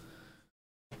sucks.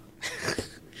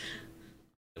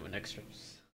 Doing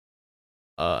extras.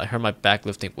 I heard my back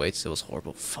lifting weights. It was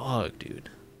horrible. Fuck, dude.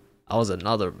 I was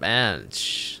another man.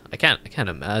 I can't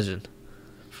imagine.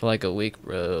 For like a week,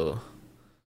 bro.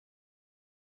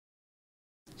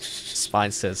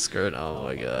 Spine said skirt. Oh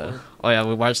my god. Oh yeah,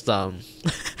 we watched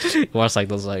we watched like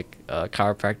those like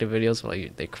chiropractic videos where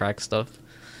like they crack stuff.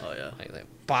 Oh yeah. Like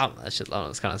bam, that shit. Oh,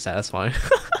 it's kind of satisfying.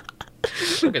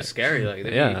 It's fucking scary. Like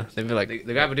they'd be like they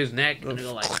grab a dude's neck and they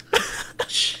go like, I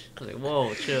was like,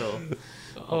 whoa, chill.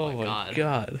 oh my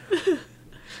god.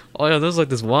 Oh yeah, there's like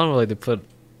this one where like they put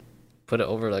it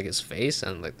over like his face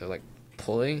and like they're like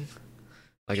pulling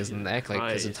like his neck,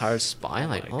 like his entire spine.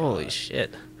 Like holy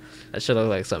shit. That shit look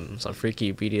like some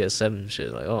freaky BDSM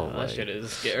shit. Like, oh my. That shit is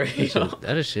scary.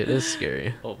 That shit is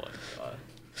scary. Oh my god.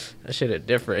 That shit is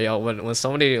different, yo. When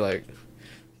somebody like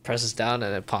presses down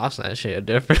and it pops, that shit is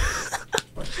different.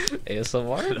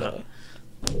 ASMR though.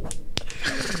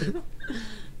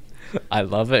 I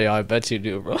love it, yo. I bet you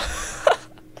do, bro.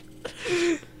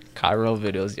 Chiro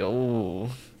videos, yo.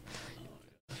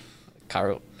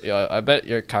 Chiro, yo. I bet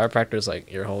your chiropractor's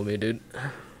like your homie, dude.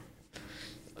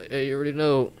 Hey, you already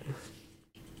know.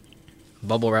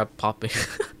 Bubble wrap popping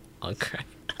on crack.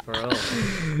 For real. I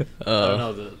don't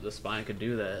know, the spine could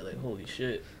do that. Like, holy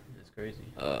shit. It's crazy.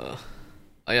 Oh,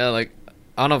 yeah, like,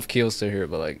 I don't know if Keel's still here,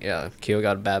 but like, yeah, Keel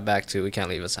got a bad back too. We can't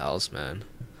leave his house, man.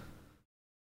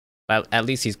 But at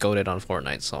least he's goated on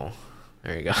Fortnite, so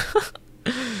there you go.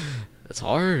 It's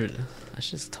hard.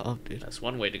 That's just tough, dude. That's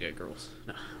one way to get girls.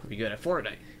 No, be good at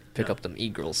Fortnite. Pick up them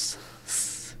e-girls.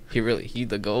 He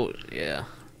the goat, yeah.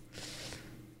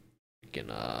 Freaking,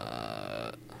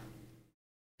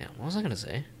 yeah, what was I gonna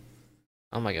say?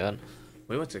 Oh my god.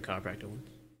 We went to the chiropractor once.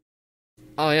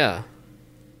 Oh yeah.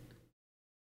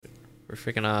 We're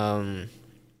freaking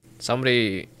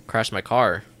somebody crashed my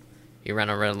car. He ran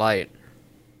a red light.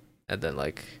 And then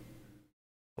like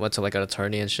went to like an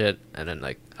attorney and shit, and then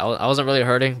like I wasn't really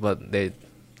hurting, but we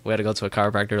had to go to a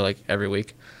chiropractor like every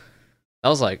week. That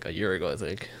was like a year ago, I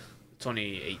think.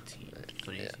 2018.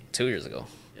 Yeah, 2 years ago.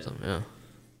 Yeah. So, yeah.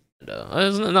 And, I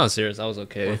was not serious. I was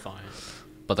okay. We're fine.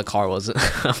 But the car wasn't.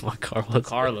 My car was. The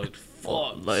car looked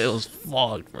fucked. Like, it was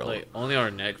fucked, bro. Like, only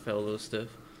our neck felt a little stiff.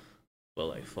 But,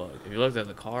 like, fuck. If you looked at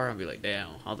the car, I'd be like, damn,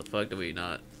 how the fuck did we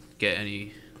not get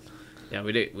any... Yeah,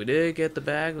 we did get the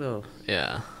bag, though.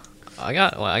 Yeah. I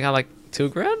got like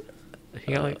 $2,000?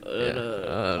 He got like... I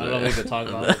don't know if we could talk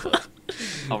about it, but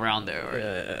around there. Right?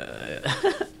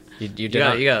 Yeah. You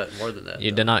got more than that.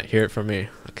 You did not hear it from me.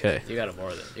 Okay. You got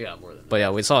more than that. But yeah,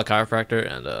 we saw a chiropractor,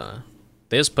 and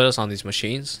they just put us on these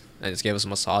machines and just gave us a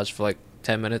massage for like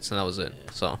 10 minutes, and that was it.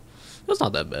 Yeah. So it was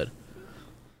not that bad.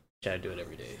 Try to do it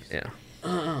every day. Yeah.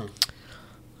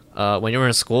 when you were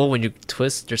in school, when you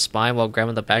twist your spine while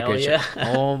grabbing the back of Hell your yeah.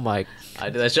 chair. Oh my. I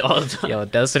do that shit all the time. Yo,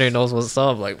 Destiny knows what's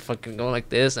up. Like fucking going like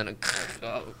this and.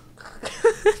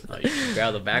 Like, you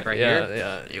grab the back right Yeah, here.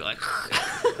 yeah. You're like,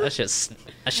 That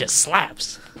shit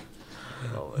slaps.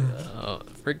 oh my god.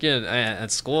 Freaking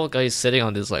at school, guys sitting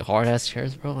on these like hard ass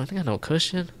chairs, bro. I think I had no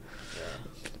cushion. Yeah.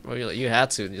 Bro, you had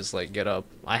to just like get up.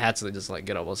 I had to just like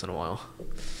get up once in a while.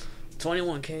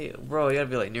 21K, bro. You gotta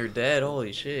be like near dead.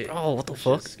 Holy shit. Oh, what the That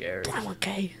fuck? shit's scary.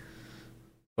 21K.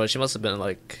 But she must have been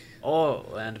like. Oh,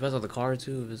 and depends on the car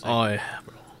too. If it's like, Oh yeah,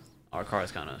 bro. our car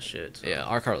is kind of shit. So Yeah,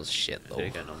 our car was shit though. they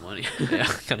ain't got no money.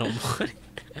 Yeah, got no money.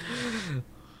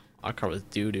 Our car was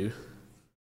doo doo.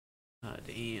 God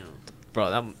damn.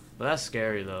 Bro, But that's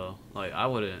scary though. Like I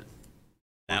wouldn't.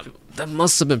 that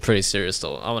must have been pretty serious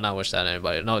though. I would not wish that on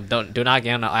anybody. No, do not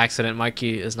get in an accident,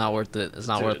 Mikey. It's not worth it. It's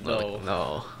not Dude, worth it. no.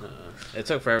 No. It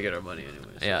took forever to get our money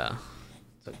anyways. Yeah.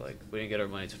 It took like we didn't get our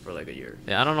money for like a year.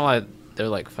 Yeah, I don't know why they're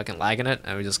like fucking lagging it,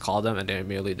 and we just called them and they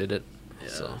immediately did it. Yeah.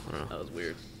 So I don't know. That was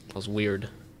weird. It was weird.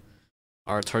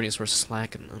 Our attorneys were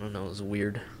slacking. I don't know. It was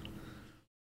weird.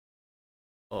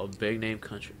 Oh, big name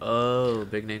country. Oh,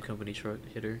 big name company truck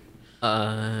hitter.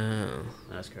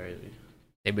 That's crazy.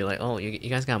 They'd be like, "Oh, you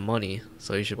guys got money,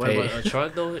 so you should Wait, pay." but a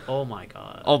truck though? Oh my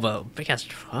god. Oh, but big ass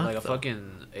truck. like a though.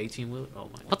 fucking 18-wheeler. Oh my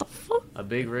god. What the fuck? A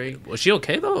big rig. Was she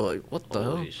okay though? Like, what the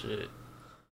hell? Holy shit.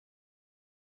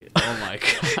 Oh my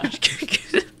god.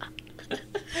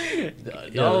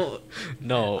 No,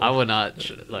 No. I would not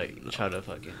try to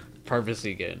fucking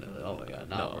purposely get into it. Oh my god,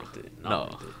 not No. worth it.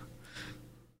 No.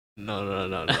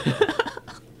 Not worth it.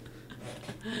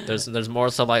 No. There's more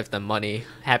to life than money.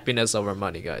 Happiness over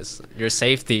money, guys. Your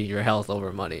safety, your health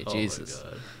over money. Oh Jesus. my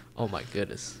god. Oh my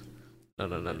goodness.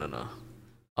 No.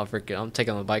 I'm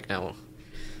taking the bike now.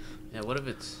 Yeah, what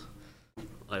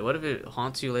if it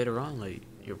haunts you later on, like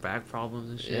your back problems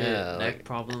and shit, Yeah, neck like-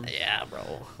 problems? Yeah, bro.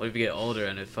 What if you get older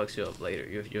and it fucks you up later?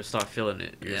 You'll start feeling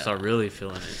it. You'll Yeah. start really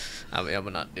feeling it I mean, I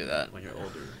would not do that. when you're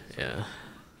older. Yeah.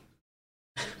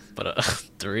 But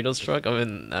Doritos truck, I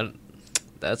mean,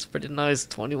 that's pretty nice.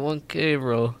 21K,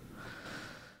 bro.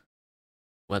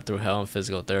 Went through hell in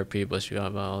physical therapy, but she got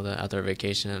about all that after a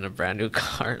vacation and a brand new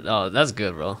car. Oh, that's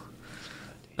good, bro.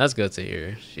 That's good to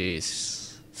hear. Jeez.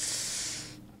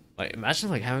 Like, imagine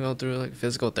like having gone through like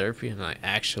physical therapy and like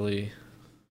actually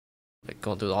like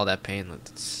going through all that pain. Like,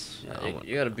 it's, Yeah,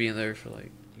 you gotta be in there for you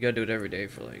gotta do it every day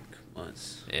for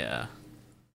months. yeah.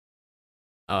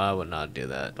 Oh, I would not do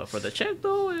that. But for the check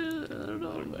though, I don't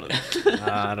know.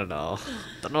 I don't know.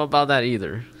 Don't know about that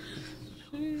either.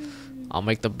 I'll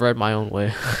make the bread my own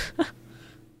way.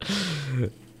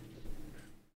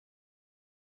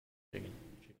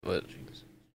 But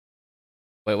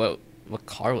wait, what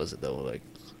car was it though? Like,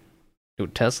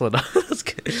 dude, Tesla.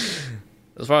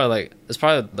 It's probably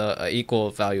the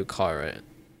equal value car, right?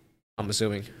 I'm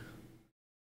assuming,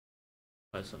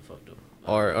 That's some fucked up.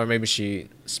 or maybe she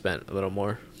spent a little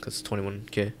more because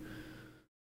 21K.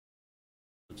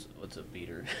 What's a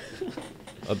beater?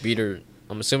 A beater.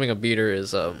 I'm assuming a beater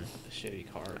is A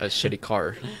shitty car. a shitty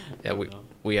car. Yeah, I don't know.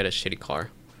 we had a shitty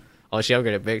car. Oh, she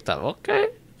upgraded big time. Okay,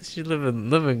 she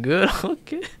living good.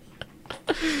 Okay.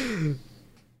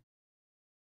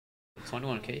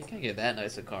 21K. You can't get that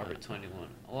nice a car for 21.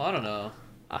 Well, I don't know.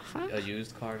 Uh-huh. A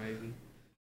used car maybe.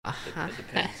 Uh-huh. It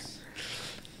depends.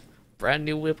 Brand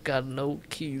new whip, got no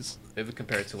keys. Maybe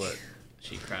compared to what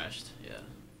she crashed.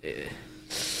 Yeah.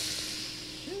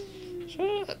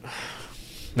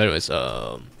 But anyways,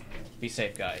 Be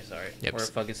safe, guys. All right. Yep. Wear a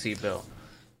fucking seatbelt.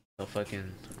 Don't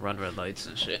fucking run red lights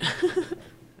and shit.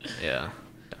 yeah,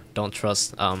 don't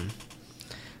trust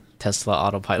Tesla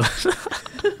autopilot.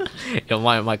 Yo,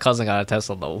 my cousin got a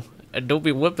Tesla though. And don't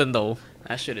be whipping though.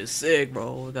 That shit is sick,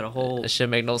 bro. We got a whole. That shit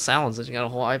make no sounds. And you got a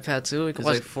whole iPad too. You can It's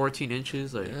watch. like 14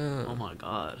 inches. Like, Yeah. oh my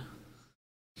god.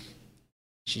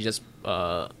 She just put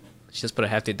a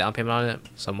hefty down payment on it.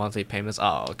 So monthly payments.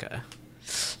 Oh, okay.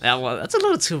 Yeah, well, that's a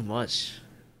little too much.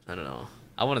 I don't know.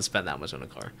 I wouldn't spend that much on a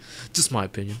car. Just my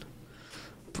opinion.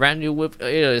 Brand new whip.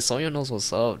 Yeah, Sonya knows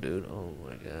what's up, dude. Oh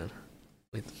my god.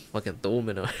 Wait, fucking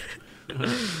domino.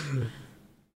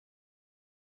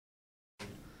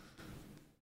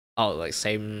 Oh, like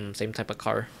same type of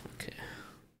car. Okay.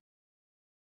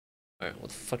 All right. What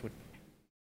the fuck?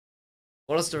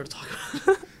 What else do we talk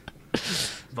about?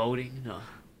 Voting? No.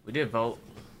 We did vote.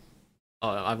 Oh,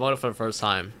 I voted for the first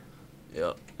time.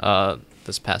 Yep.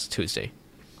 This past Tuesday.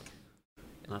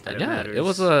 Not that And it yeah, matters.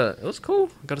 it was cool.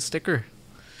 I got a sticker.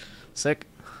 Sick.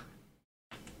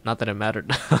 Not that it mattered.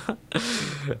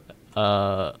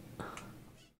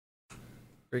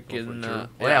 Freaking. Oh,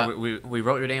 yeah, we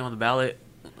wrote your name on the ballot.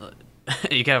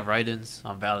 You can have write-ins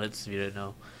on ballots if you didn't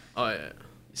know. Oh yeah.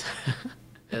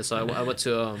 Yeah, so I went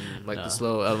to like No. this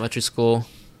little elementary school,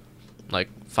 like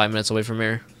 5 minutes away from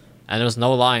here, and there was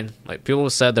no line. Like people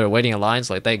said they're waiting in lines.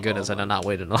 Like thank goodness Oh that they're not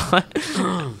waiting in line.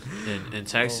 In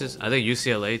Texas, I think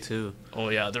UCLA too. Oh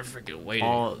yeah, they're freaking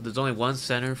waiting. There's only one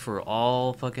center for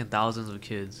all fucking thousands of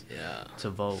kids Yeah, to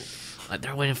vote. like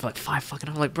they're waiting for like 5 fucking.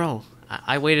 I'm like, bro,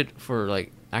 I waited for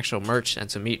like actual merch and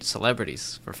to meet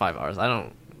celebrities for 5 hours. I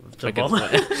don't To freaking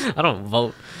vote? I don't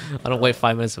vote. I don't wait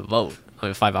 5 minutes to vote. I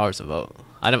mean 5 hours to vote.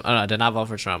 I did not vote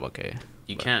for Trump. Okay,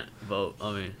 You but- can't vote.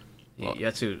 I mean, Well- you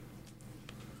have to.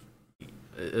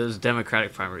 It was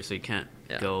Democratic primary, so you can't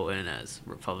Yeah. go in as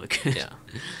Republican. Yeah.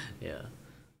 Yeah.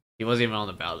 He wasn't even on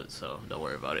the ballot, so don't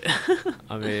worry about it.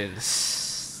 I mean,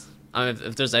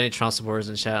 if there's any Trump supporters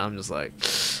in chat, I'm just like,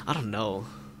 I don't know.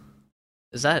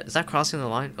 Is that crossing the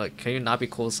line? Like, can you not be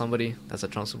cool with somebody that's a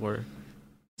Trump supporter?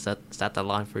 Is that the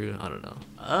line for you? I don't know.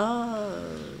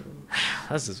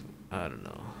 That's just I don't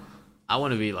know. I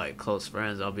want to be like close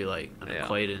friends. I'll be like an Yeah.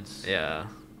 acquaintance. Yeah,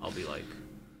 I'll be like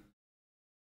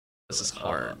this is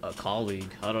hard. a colleague.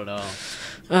 I don't know.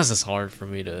 This is hard for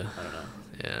me to. I don't know.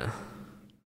 Yeah.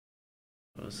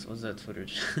 What's that Twitter?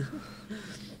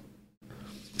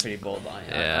 Pretty bold line.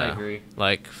 Yeah. I agree.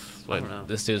 Like, don't know. when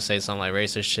this dude say some like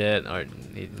racist shit, or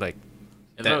he like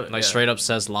If that, I- like yeah. straight up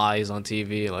says lies on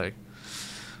TV. Like,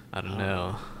 I don't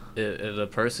know. If the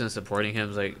person supporting him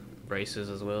is like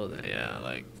racist as well, then Yeah,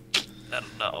 like I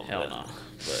don't know. hell man. no.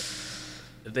 But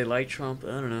if they like Trump, I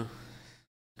don't know.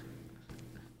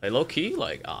 Like low key,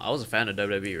 like I was a fan of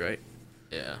WWE, right?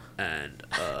 Yeah. And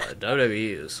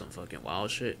WWE is some fucking wild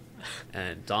shit.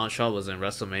 And Donald Trump was in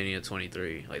WrestleMania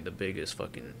 23, like the biggest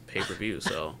fucking pay per view.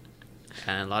 So,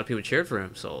 and a lot of people cheered for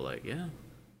him. So like, yeah,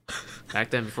 back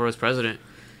then before he was president,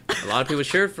 a lot of people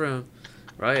cheered for him,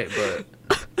 right? But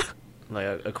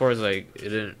like, of course, like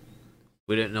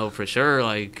we didn't know for sure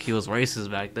like he was racist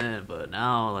back then. But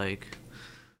now, like,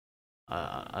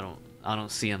 I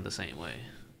don't see him the same way.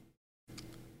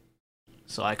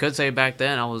 So I could say back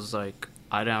then I was like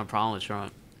I didn't have a problem with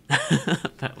Trump.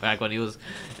 Back when he was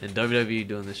in WWE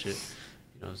doing this shit.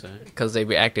 You know what I'm saying? Because they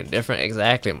be acting different.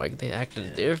 Exactly. I'm like, they acting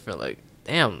different. Like,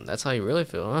 damn, that's how you really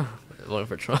feel, huh? Voting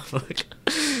for Trump. Like,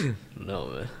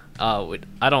 no, man. Wait,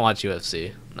 I don't watch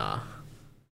UFC. Nah.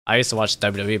 I used to watch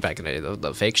WWE back in the day,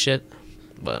 the fake shit.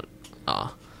 But,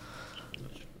 oh,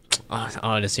 I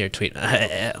didn't see your tweet.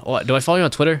 What, do I follow you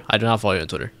on Twitter? I do not follow you on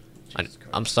Twitter.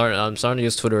 I'm starting to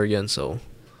use Twitter again, so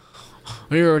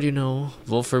you already know.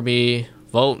 Vote for me.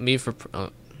 Vote me for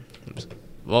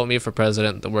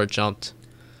president. The word jumped.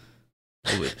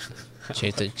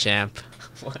 Change to champ.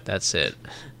 What? That's it.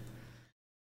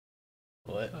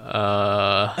 What?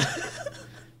 All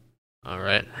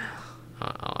right.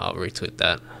 I'll retweet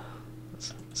that.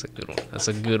 That's a good one. That's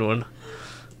a good one.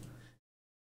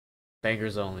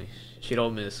 Bangers only. She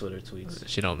don't miss Twitter tweets.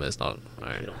 She don't miss. No. All She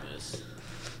right. don't miss.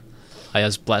 I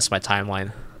just blessed my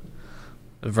timeline.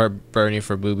 Bernie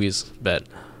for boobies. Bet.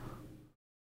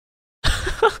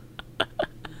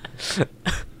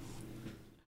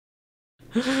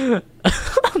 That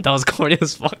was corny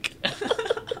as fuck.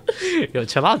 Yo,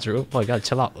 chill out, Drew. Oh my god,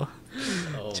 chill out.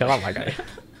 Oh Chill out, my guy.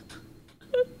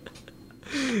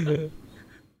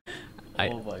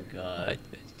 Oh my god.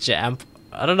 Jam.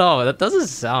 I don't know. That doesn't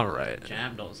sound right.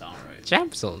 Jam don't sound right.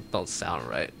 Jams don't sound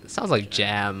right. It sounds like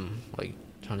jam. Like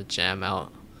trying to jam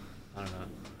out. I don't know.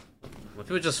 When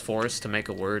people just forced to make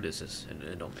a word, it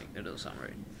doesn't sound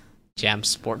right. Jam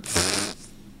sport.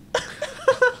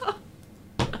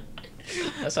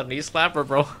 That's a knee slapper,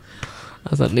 bro.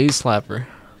 That's a knee slapper.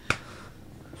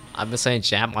 I've been saying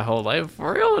jam my whole life.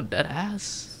 For real, dead ass.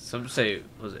 Some say,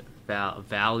 was it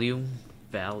volume?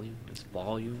 Volume? It's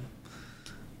volume.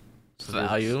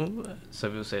 Value.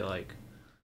 Some people say like,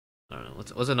 I don't know.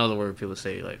 What's another word people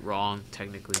say like wrong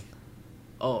technically?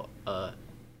 Oh,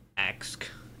 ax.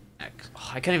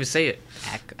 Oh, I can't even say it.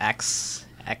 X.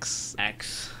 I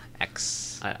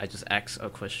just ask a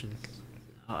question.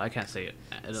 Oh, I can't say it.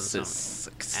 It doesn't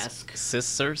sound right. Ask.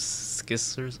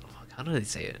 Scissors. Oh, how do they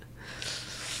say it?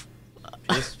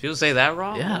 People say that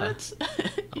wrong. Yeah. What?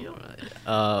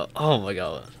 Oh my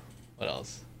god. What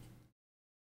else?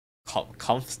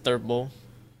 Comfortable.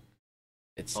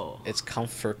 It's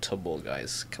comfortable,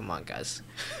 guys. Come on, guys.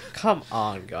 Come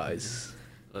on, guys.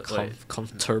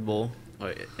 Comfortable.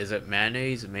 Wait, is it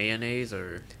mayonnaise,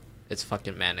 or? It's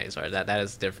fucking mayonnaise, right? That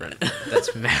is different.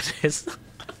 That's mayonnaise.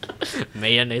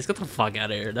 Mayonnaise. Get the fuck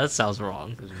out of here. That sounds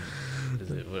wrong. Is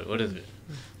it what is it?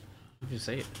 How do you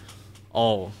say it?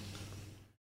 Oh.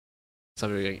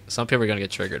 some people are gonna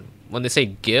get triggered when they say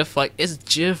GIF. Like, it's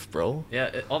GIF, bro. Yeah,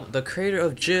 the creator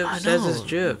of GIF I says it's know,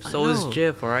 GIF, I so it's know.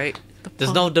 GIF, alright?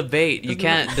 There's no debate. You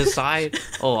can't decide,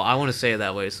 oh, I want to say it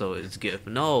that way, so it's GIF.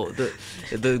 No,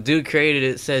 the dude created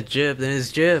it, said GIF, then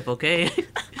it's GIF, okay?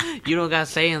 You don't got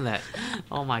saying that.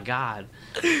 Oh my god.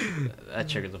 That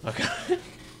triggered the fuck out.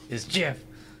 It's GIF.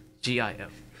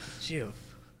 GIF. GIF.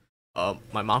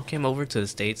 My mom came over to the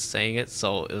States saying it,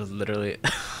 so it was literally.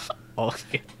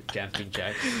 Okay. Jumping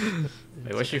Jack.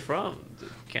 Wait, where's she from?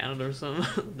 Canada or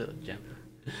something? The jump.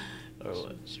 Or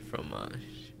what? She's from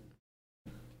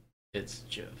It's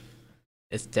GIF.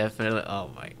 It's definitely. Oh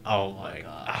my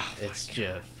God. Oh It's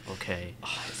GIF. Okay.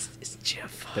 Oh, it's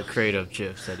GIF. The creator of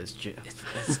GIF said it's GIF.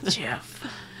 It's GIF.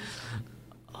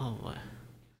 Oh my.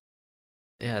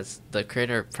 Yes, the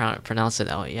creator pronounced it.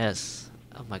 Oh yes.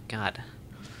 Oh my god.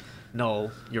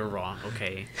 No, you're wrong.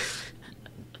 Okay.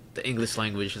 The English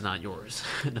language is not yours.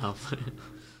 No.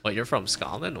 What, you're from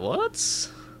Scotland? What?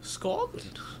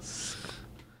 Scotland.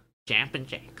 Jumping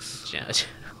Jacks. Yeah.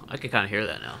 I can kind of hear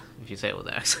that now if you say it with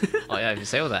the accent. Oh yeah, if you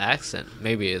say it with an accent,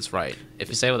 maybe it's right. If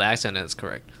you say it with an accent, then it's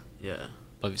correct. Yeah.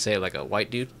 But if you say it like a white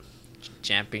dude,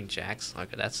 jumping jacks,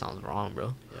 okay, that sounds wrong,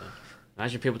 bro. Yeah.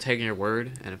 Imagine people taking your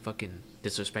word and fucking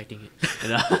disrespecting it. You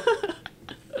know?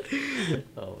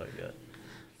 Oh my god.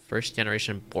 First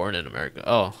generation born in America.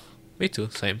 Oh, me too.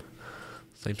 Same.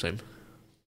 Same.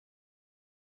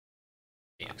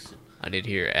 Accent. I need to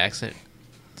hear your accent.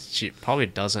 She probably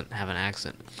doesn't have an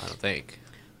accent, I don't think.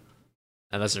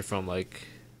 Unless you're from like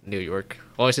New York.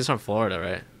 Oh, she's from Florida,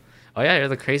 right? Oh yeah, you're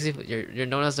the crazy. You're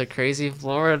known as the crazy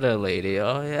Florida lady.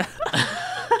 Oh yeah.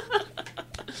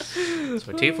 That's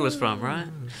where Tifa was from, right?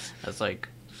 That's like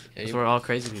that's where all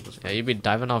crazy people's from. Yeah, you be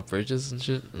diving off bridges and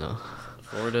shit. No.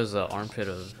 Florida's the armpit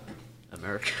of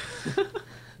America.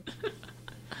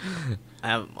 I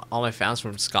have all my fans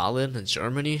from Scotland and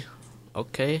Germany.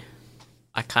 Okay.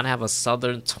 I kind of have a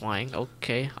southern twang.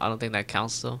 Okay. I don't think that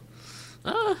counts though.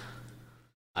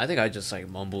 I think I just like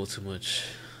mumble too much.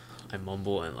 I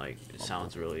mumble and like it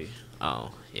sounds really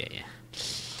Oh yeah.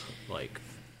 like.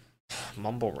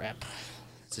 Mumble rap.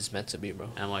 It's just meant to be, bro.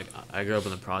 And like I grew up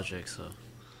in the project, so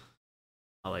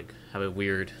I like have a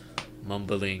weird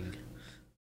mumbling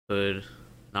hood,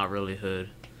 not really hood,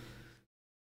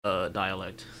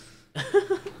 dialect.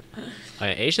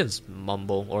 Asians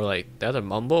mumble, or like they either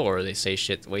mumble or they say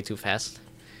shit way too fast.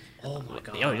 Oh my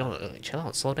god. Yo, chill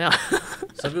out, slow down.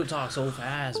 Some people talk so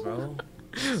fast, bro.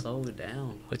 Slow it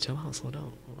down. Wait, chill out, slow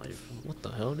down. Like, What the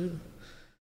hell, dude?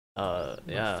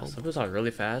 yeah. Some people talk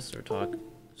really fast or talk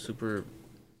super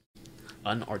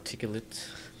unarticulate.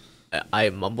 I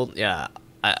mumbled. Yeah,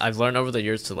 I've learned over the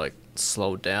years to like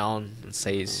slow down and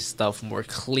say stuff more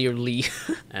clearly.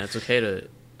 And it's okay to.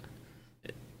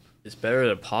 It's better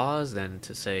to pause than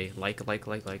to say like all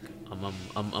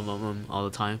the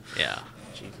time. Yeah.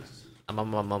 Jesus.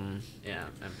 Yeah.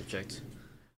 And project.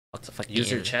 What the fuck?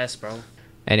 Use your chest, bro.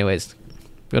 Anyways,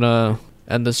 gonna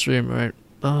end the stream, right?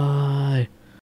 Bye.